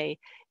DNA,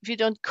 if you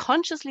don't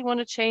consciously want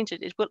to change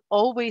it, it will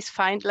always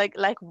find,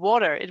 like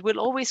water, it will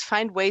always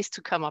find ways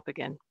to come up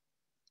again.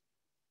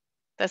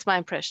 That's my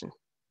impression.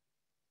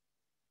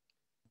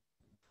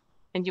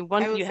 And you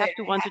have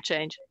to want to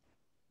change.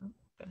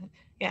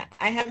 Yeah,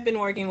 I have been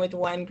working with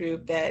one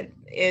group that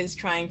is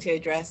trying to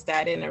address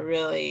that in a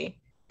really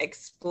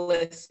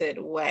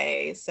explicit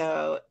way.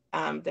 So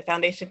the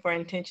Foundation for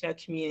Intentional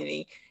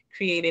Community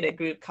created a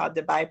group called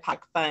the BIPOC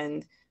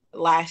Fund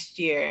last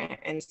year.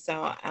 And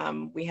so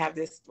we have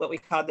this, what we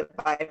call the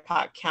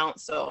BIPOC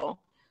Council.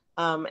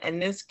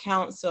 And this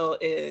council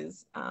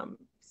is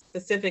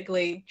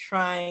specifically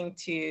trying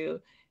to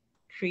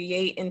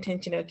create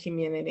intentional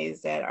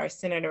communities that are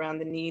centered around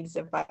the needs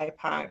of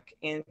BIPOC,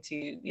 and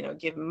to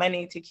give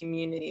money to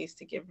communities,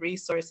 to give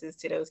resources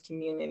to those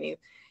communities.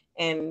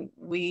 And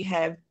we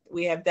have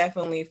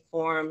definitely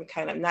formed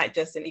kind of not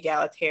just an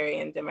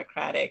egalitarian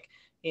democratic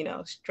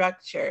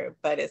structure,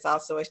 but it's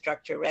also a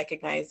structure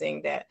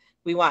recognizing that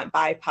we want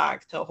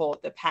BIPOC to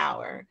hold the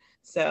power.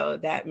 So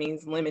that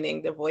means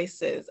limiting the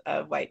voices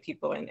of white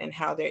people and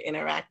how they're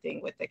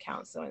interacting with the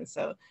council. And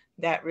so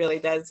that really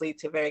does lead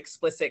to very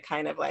explicit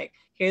kind of like,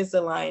 here's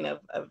the line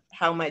of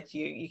how much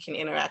you can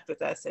interact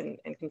with us and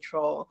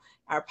control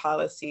our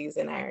policies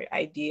and our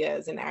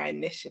ideas and our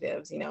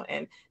initiatives,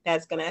 and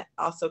that's gonna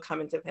also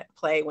come into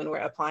play when we're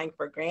applying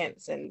for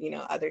grants and,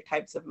 other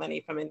types of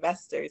money from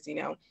investors.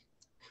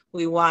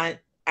 We want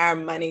our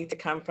money to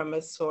come from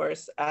a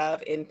source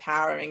of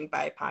empowering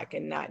BIPOC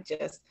and not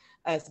just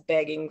us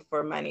begging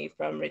for money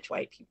from rich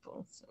white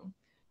people. So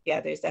yeah,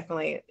 there's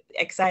definitely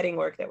exciting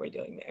work that we're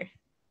doing there.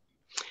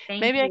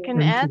 Maybe I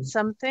can add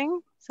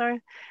something.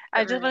 Sorry,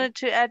 I just wanted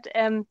to add,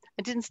 I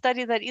didn't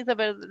study that either,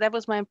 but that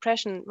was my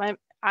impression.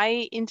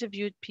 I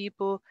interviewed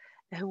people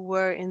who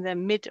were in their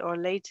mid or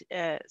late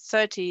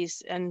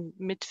 30s and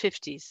mid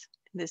 50s,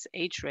 in this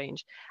age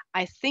range.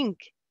 I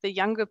think the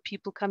younger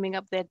people coming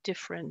up, they're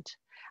different.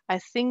 I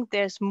think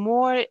there's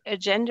more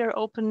gender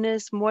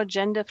openness, more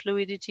gender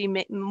fluidity,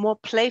 more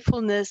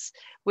playfulness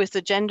with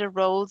the gender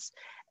roles.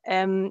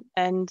 And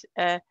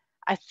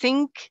I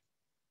think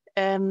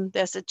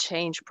there's a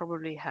change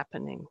probably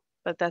happening,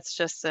 but that's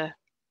just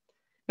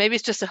maybe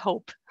it's just a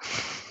hope.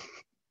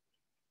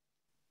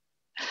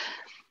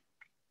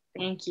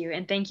 Thank you.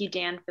 And thank you,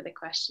 Dan, for the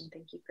question.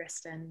 Thank you,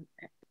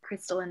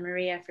 Crystal and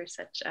Maria, for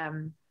such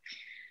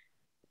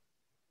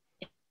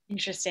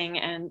interesting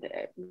and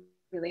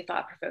really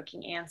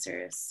thought-provoking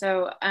answers.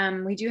 So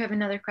we do have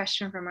another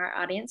question from our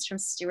audience, from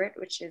Stuart,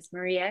 which is,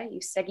 Maria,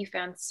 you said you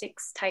found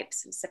 6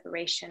 types of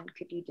separation.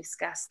 Could you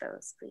discuss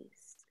those,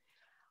 please?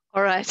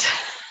 All right.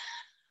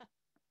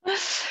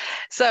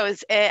 So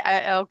it's,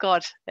 oh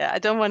God, I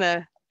don't want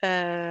to,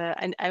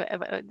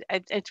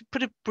 I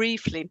put it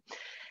briefly.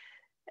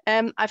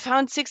 I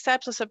found 6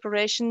 types of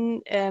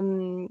separation.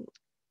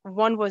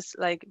 One was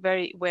like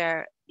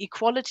where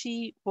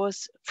equality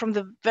was from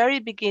the very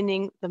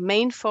beginning the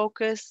main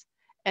focus,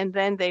 and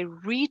then they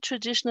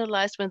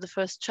re-traditionalized when the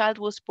first child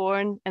was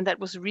born, and that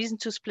was a reason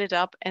to split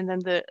up, and then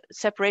the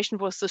separation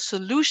was the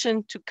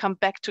solution to come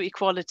back to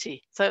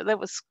equality. So that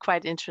was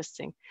quite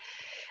interesting.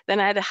 Then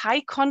I had a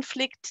high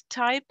conflict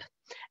type,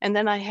 and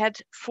then I had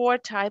 4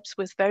 types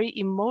with very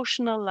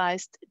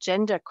emotionalized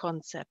gender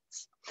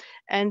concepts.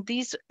 And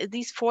these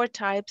 4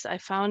 types I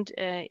found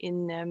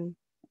in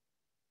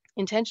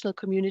intentional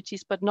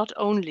communities, but not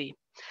only.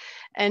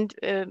 And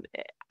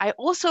I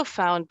also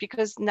found,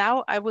 because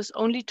now I was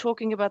only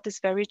talking about this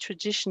very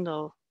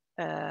traditional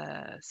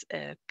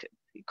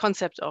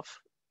concept of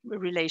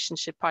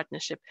relationship,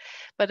 partnership,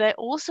 but I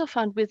also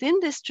found within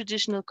this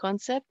traditional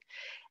concept,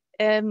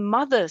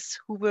 mothers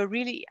who were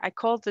really, I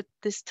called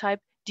this type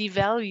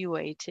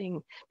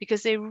devaluating,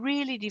 because they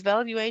really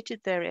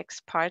devaluated their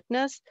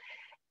ex-partners,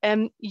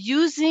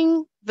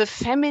 using the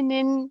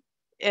feminine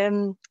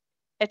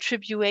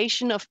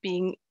attribution of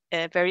being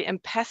very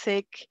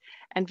empathic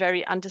and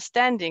very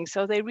understanding.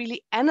 So they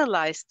really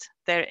analyzed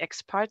their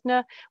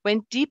ex-partner,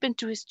 went deep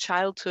into his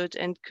childhood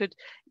and could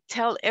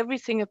tell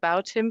everything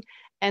about him,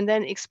 and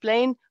then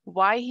explain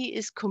why he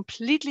is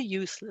completely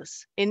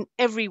useless in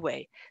every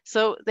way.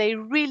 So they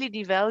really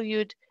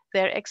devalued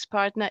their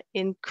ex-partner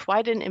in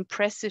quite an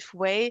impressive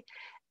way.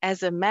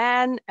 as a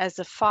man, as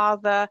a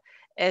father,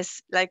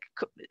 as like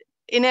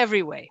in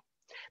every way.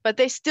 But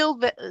they still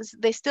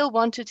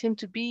wanted him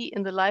to be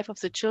in the life of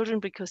the children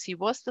because he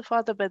was the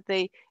father, but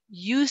they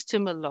used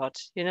him a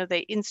lot. You know,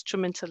 they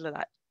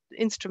instrumentalized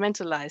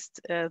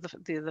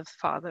the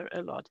father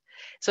a lot.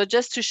 So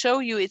just to show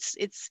you,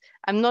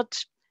 I'm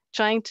not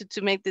trying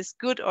to make this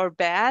good or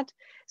bad.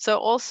 So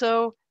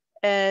also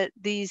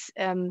these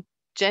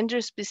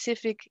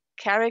gender-specific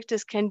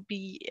characters can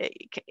be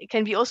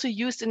also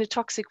used in a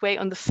toxic way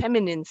on the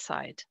feminine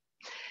side.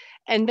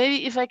 And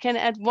maybe if I can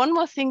add one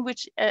more thing,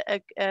 which a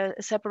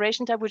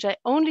separation type, which I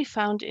only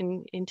found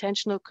in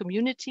intentional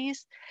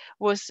communities,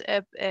 was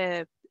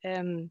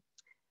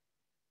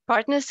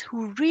partners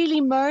who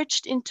really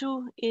merged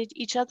into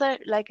each other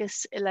like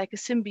a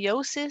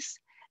symbiosis.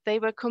 They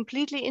were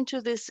completely into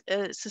this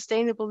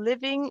sustainable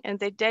living, and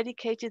they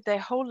dedicated their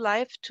whole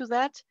life to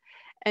that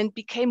and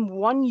became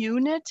one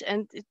unit.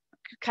 And it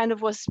kind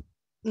of was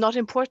not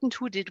important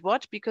who did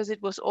what, because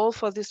it was all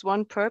for this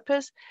one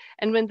purpose.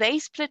 And when they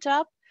split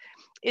up,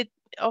 it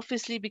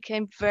obviously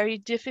became very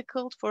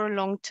difficult for a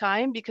long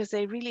time, because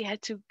they really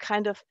had to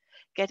kind of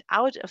get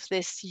out of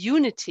this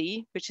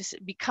unity, which has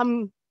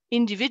become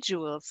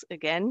individuals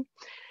again.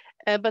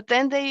 But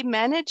then they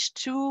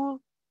managed to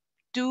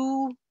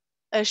do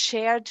a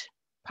shared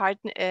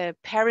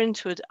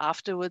parenthood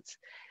afterwards.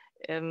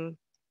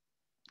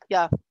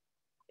 Yeah,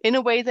 in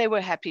a way they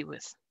were happy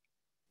with.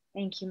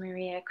 Thank you,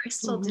 Maria.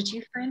 Crystal, did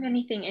you find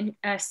anything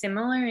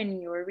similar in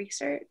your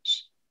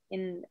research?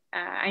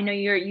 I know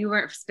you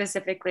weren't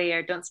specifically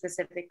or don't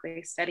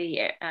specifically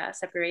study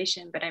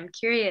separation, but I'm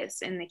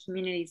curious in the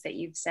communities that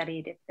you've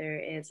studied if there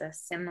is a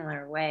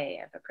similar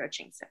way of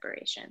approaching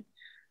separation.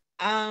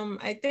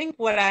 I think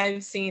what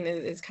I've seen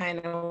is kind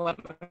of what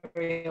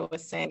Maria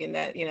was saying, in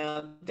that, you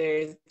know,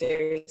 there's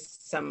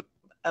some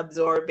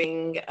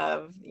absorbing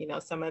of, you know,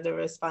 some of the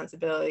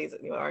responsibilities,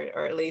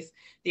 or at least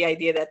the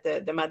idea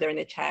that the mother and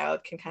the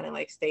child can kind of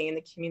like stay in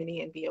the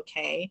community and be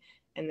okay,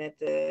 and that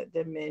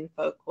the men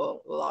folk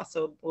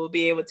will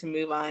be able to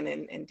move on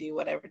and do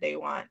whatever they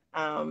want.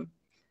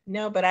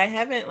 No, but I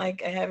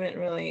haven't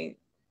really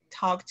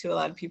talked to a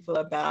lot of people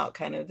about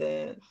kind of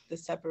the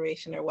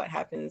separation, or what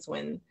happens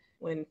when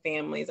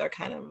families are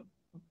kind of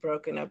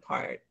broken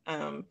apart.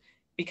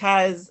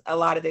 Because a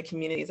lot of the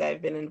communities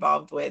I've been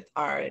involved with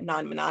are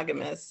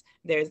non-monogamous,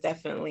 there's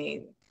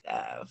definitely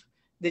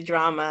the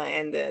drama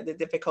and the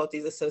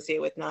difficulties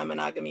associated with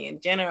non-monogamy in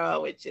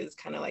general, which is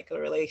kind of like the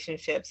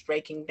relationships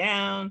breaking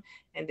down,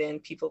 and then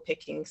people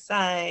picking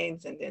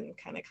sides, and then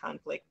kind of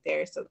conflict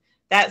there. So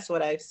that's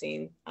what I've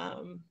seen.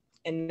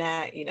 And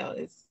that, you know,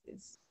 is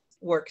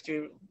worked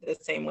through the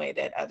same way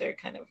that other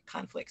kind of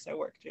conflicts are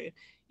worked through,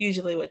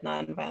 usually with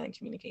nonviolent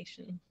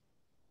communication.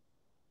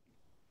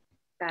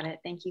 Got it.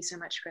 Thank you so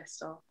much,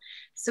 Crystal.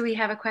 So we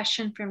have a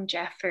question from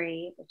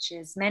Jeffrey, which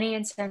is: many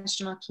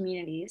intentional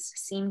communities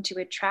seem to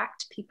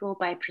attract people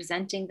by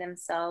presenting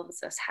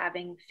themselves as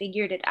having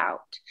figured it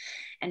out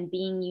and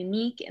being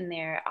unique in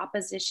their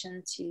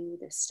opposition to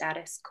the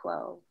status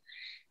quo.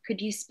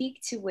 Could you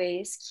speak to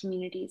ways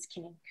communities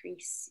can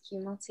increase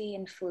humility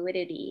and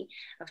fluidity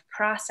of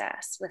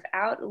process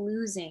without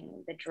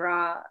losing the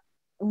draw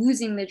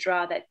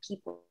that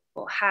people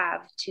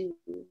have to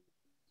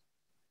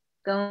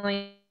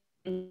going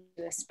into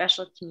a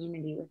special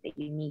community with a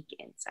unique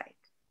insight?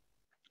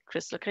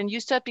 Crystal, can you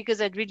start? Because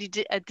I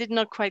did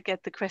not quite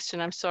get the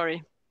question. I'm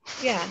sorry.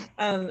 Yeah.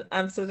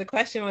 So the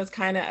question was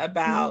kind of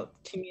about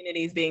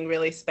communities being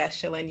really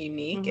special and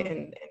unique,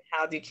 and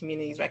how do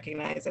communities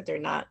recognize that they're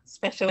not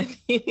special and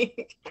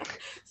unique?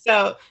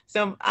 So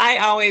I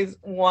always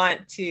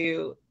want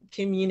to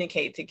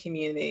communicate to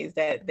communities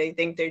that they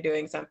think they're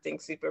doing something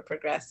super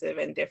progressive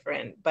and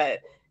different, but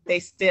they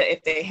still,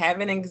 if they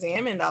haven't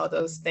examined all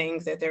those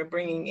things that they're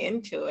bringing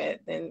into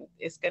it, then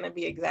it's going to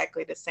be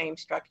exactly the same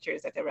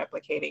structures that they're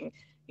replicating,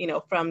 you know,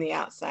 from the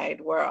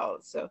outside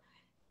world. So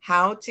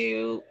how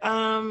to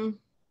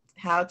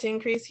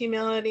increase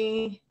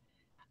humility.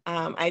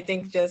 I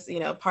think just, you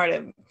know, part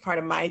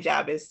of my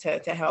job is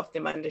to help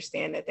them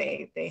understand that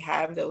they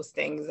have those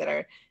things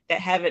that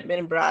haven't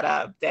been brought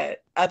up,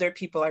 that other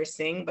people are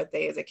seeing, but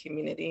they as a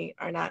community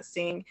are not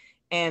seeing.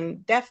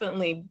 And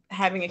definitely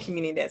having a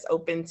community that's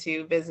open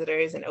to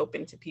visitors and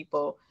open to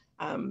people,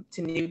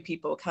 to new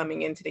people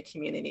coming into the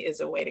community, is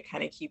a way to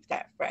kind of keep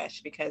that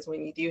fresh. Because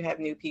when you do have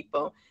new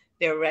people,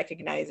 they're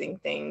recognizing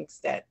things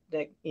that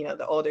the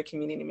older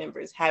community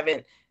members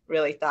haven't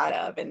really thought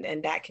of,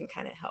 and that can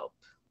kind of help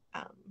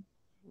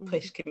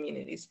push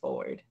communities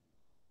forward.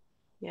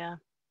 Yeah.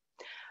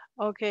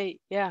 Okay.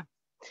 Yeah.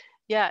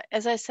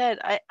 As I said,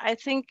 I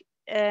think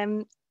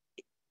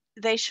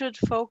they should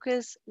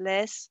focus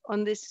less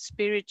on this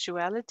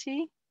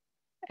spirituality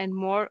and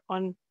more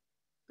on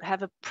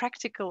have a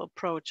practical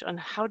approach on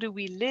how do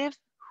we live,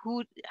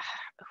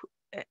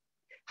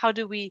 how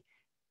do we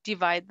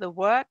divide the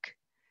work,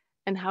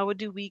 and how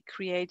do we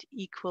create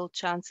equal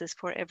chances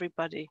for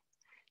everybody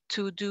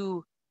to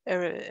do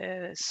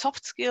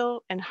soft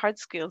skill and hard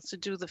skills, to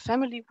do the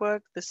family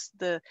work,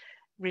 the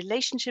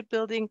relationship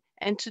building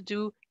and to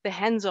do the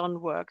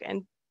hands-on work.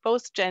 And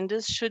both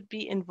genders should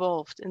be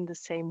involved in the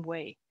same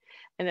way.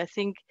 And I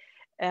think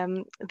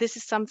this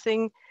is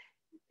something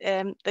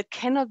that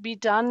cannot be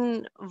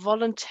done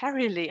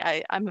voluntarily,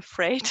 I'm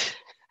afraid.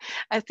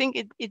 I think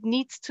it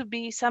needs to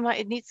be somehow,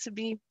 it needs to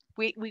be,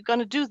 we're going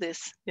to do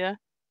this. Yeah,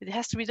 it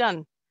has to be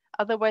done.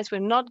 Otherwise, we're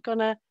not going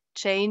to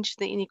change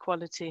the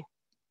inequality.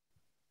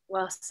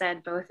 Well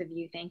said, both of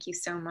you. Thank you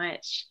so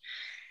much.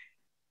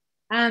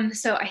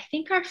 So I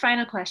think our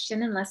final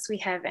question, unless we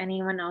have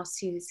anyone else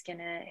who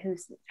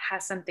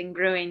has something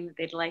brewing that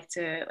they'd like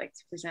to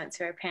present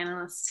to our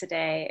panelists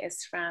today,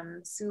 is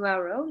from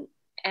Suaro.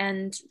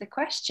 And the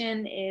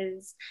question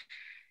is,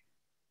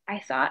 I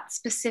thought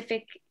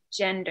specific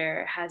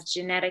gender has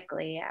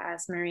genetically,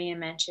 as Maria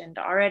mentioned,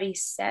 already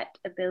set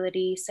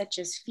abilities such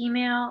as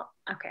female.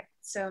 Okay,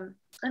 so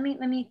let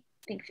me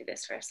think through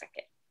this for a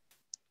second.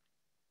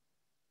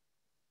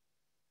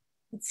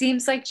 It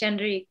seems like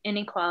gender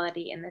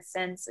inequality in the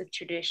sense of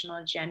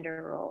traditional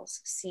gender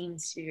roles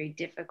seems to be very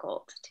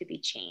difficult to be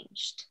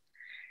changed.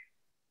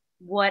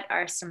 What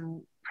are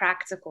some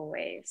practical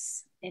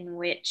ways in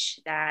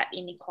which that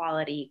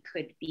inequality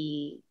could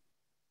be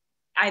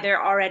either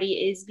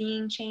already is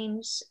being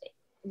changed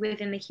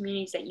within the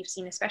communities that you've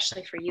seen,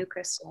 especially for you,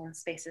 Crystal, in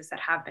spaces that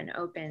have been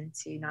open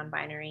to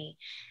non-binary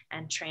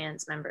and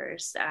trans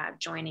members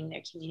joining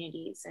their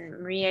communities? And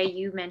Maria,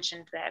 you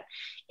mentioned that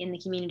in the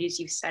communities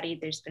you've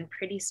studied, there's been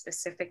pretty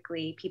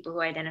specifically people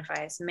who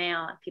identify as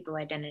male and people who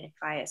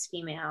identify as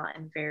female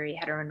and very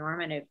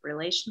heteronormative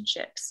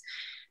relationships.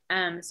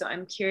 So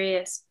I'm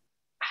curious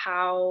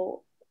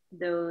how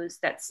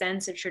that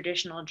sense of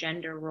traditional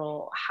gender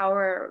role, how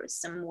are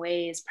some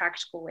ways,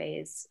 practical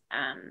ways,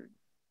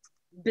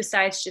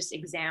 besides just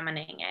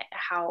examining it,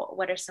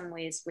 what are some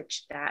ways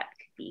which that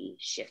could be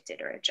shifted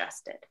or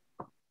adjusted?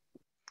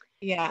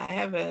 Yeah, I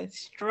have a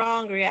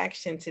strong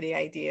reaction to the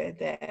idea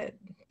that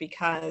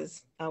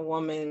because a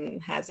woman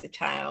has a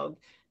child,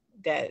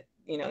 that,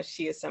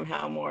 she is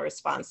somehow more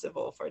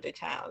responsible for the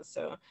child.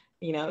 So,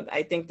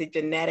 I think the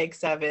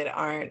genetics of it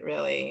aren't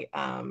really,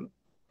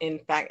 in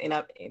fact,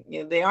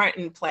 they aren't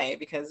in play,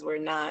 because we're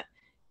not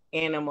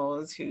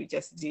animals who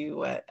just do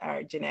what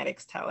our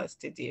genetics tell us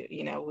to do.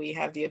 We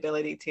have the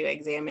ability to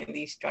examine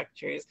these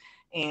structures,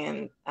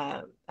 and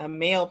a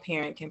male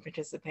parent can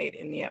participate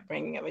in the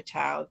upbringing of a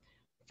child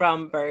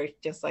from birth,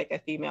 just like a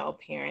female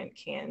parent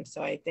can.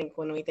 So I think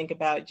when we think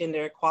about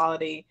gender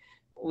equality,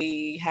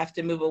 we have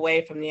to move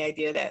away from the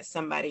idea that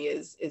somebody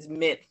is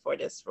meant for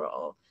this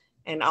role.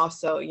 And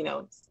also,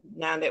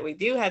 now that we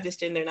do have this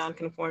gender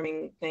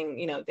nonconforming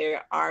thing,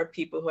 there are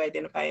people who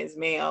identify as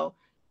male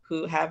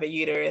who have a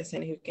uterus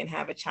and who can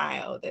have a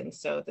child. And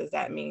so does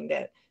that mean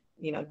that,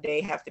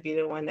 they have to be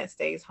the one that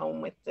stays home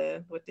with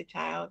the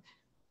child?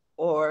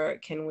 Or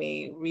can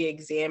we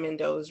re-examine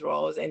those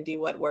roles and do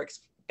what works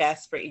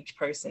best for each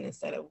person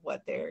instead of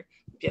what their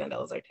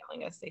genitals are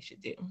telling us they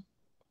should do?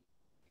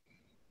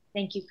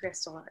 Thank you,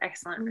 Crystal.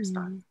 Excellent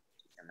response.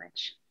 Thank you so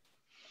much.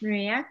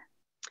 Maria?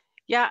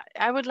 Yeah,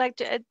 I would like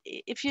to add,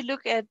 if you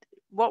look at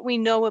what we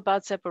know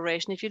about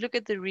separation, if you look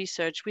at the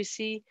research, we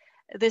see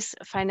this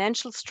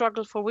financial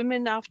struggle for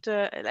women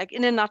after, like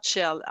in a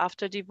nutshell,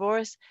 after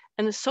divorce,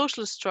 and a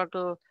social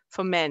struggle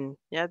for men.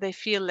 Yeah, they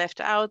feel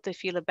left out, they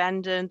feel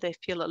abandoned, they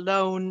feel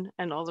alone,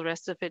 and all the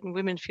rest of it. And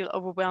women feel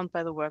overwhelmed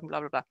by the work, blah,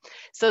 blah, blah.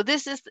 So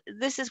this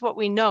is what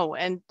we know.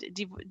 And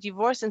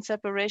divorce and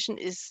separation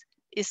is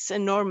a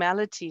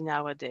normality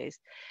nowadays.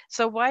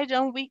 So why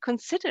don't we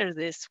consider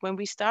this when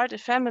we start a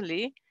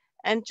family,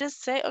 and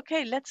just say,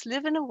 okay, let's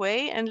live in a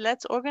way and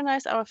let's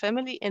organize our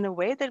family in a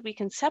way that we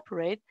can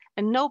separate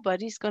and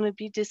nobody's going to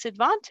be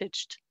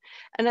disadvantaged.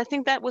 And I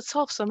think that would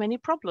solve so many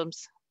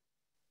problems.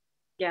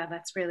 Yeah,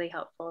 that's really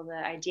helpful. The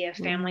idea of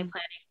family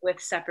planning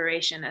with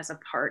separation as a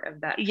part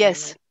of that.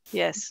 Yes,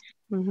 yes.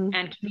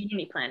 And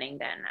community planning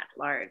then at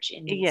large.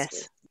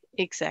 Yes,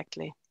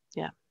 exactly.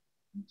 Yeah.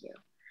 Thank you.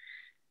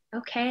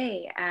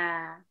 Okay.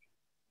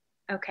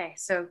 Okay,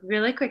 so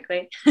really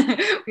quickly,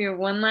 we have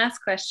one last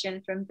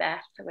question from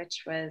Beth,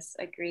 which was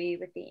agree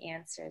with the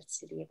answers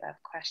to the above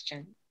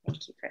question.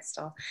 Thank you,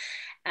 Crystal.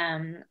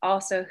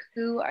 Also,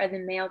 who are the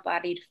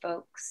male-bodied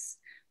folks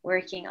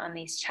working on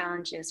these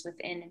challenges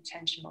within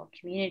intentional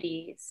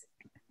communities?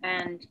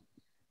 And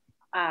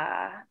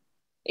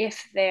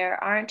if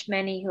there aren't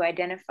many who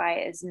identify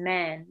as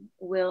men,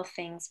 will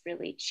things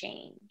really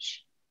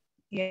change?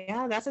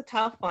 Yeah, that's a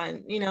tough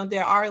one.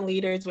 There are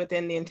leaders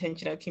within the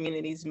intentional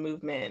communities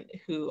movement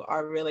who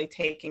are really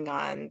taking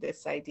on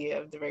this idea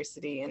of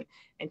diversity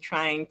and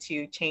trying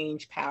to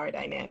change power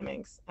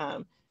dynamics.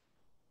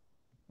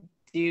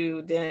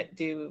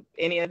 Do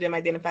any of them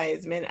identify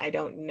as men? I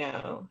don't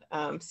know.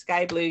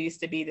 Sky Blue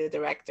used to be the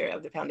director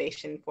of the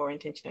Foundation for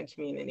Intentional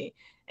Community,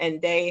 and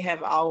they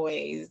have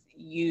always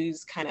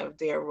used kind of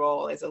their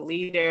role as a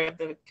leader of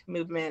the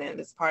movement and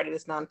as part of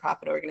this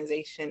nonprofit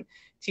organization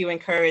to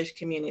encourage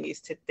communities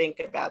to think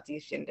about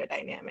these gender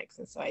dynamics.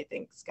 And so I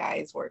think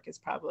Sky's work is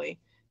probably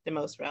the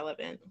most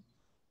relevant.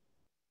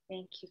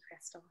 Thank you,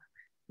 Crystal.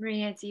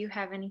 Maria, do you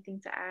have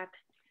anything to add?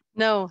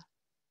 No,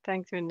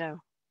 Thank you. No,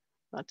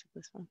 not to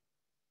this one.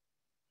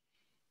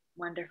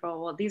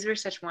 Wonderful. Well, these were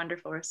such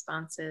wonderful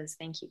responses.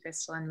 Thank you,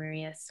 Crystal and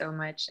Maria, so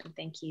much. And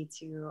thank you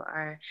to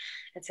our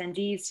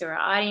attendees, to our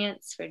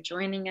audience for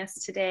joining us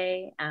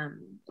today.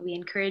 We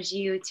encourage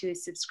you to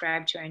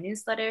subscribe to our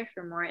newsletter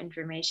for more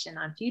information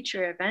on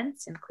future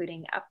events,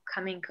 including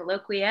upcoming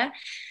colloquia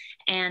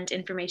and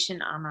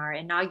information on our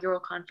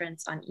inaugural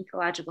conference on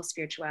ecological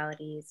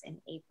spiritualities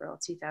in April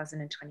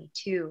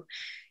 2022.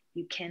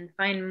 You can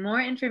find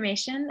more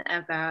information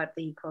about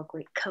the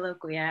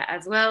colloquia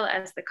as well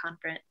as the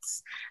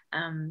conference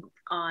on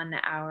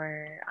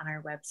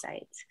our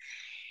website.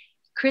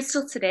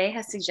 Crystal today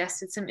has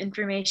suggested some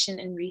information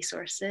and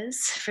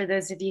resources for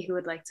those of you who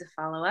would like to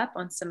follow up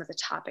on some of the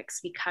topics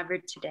we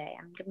covered today.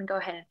 I'm going to go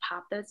ahead and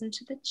pop those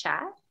into the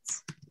chat.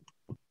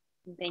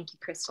 And thank you,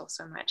 Crystal,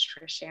 so much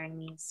for sharing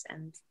these.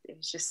 And it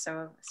was just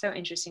so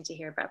interesting to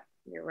hear about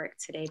your work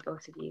today,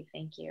 both of you.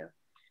 Thank you.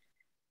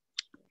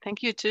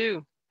 Thank you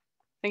too.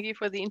 Thank you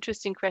for the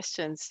interesting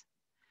questions.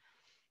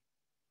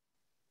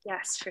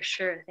 Yes, for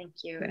sure.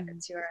 Thank you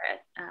to our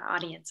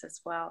audience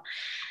as well.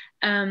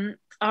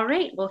 All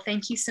right. Well,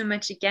 thank you so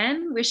much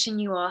again. Wishing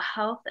you all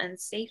health and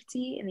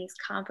safety in these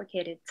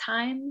complicated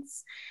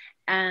times.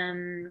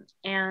 And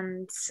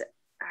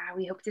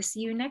we hope to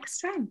see you next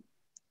time.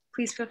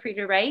 Please feel free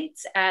to write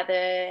at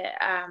the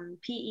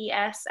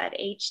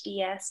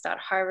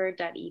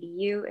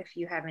pes@hds.harvard.edu if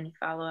you have any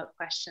follow-up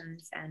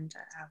questions, and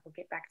we'll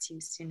get back to you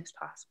as soon as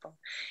possible.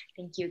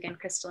 Thank you again,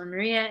 Crystal and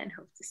Maria, and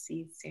hope to see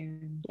you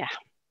soon. Yeah.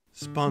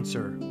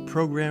 Sponsor,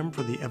 Program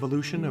for the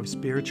Evolution of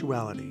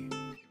Spirituality.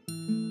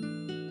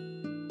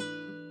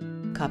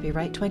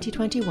 Copyright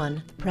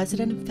 2021, the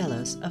President and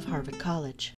Fellows of Harvard College.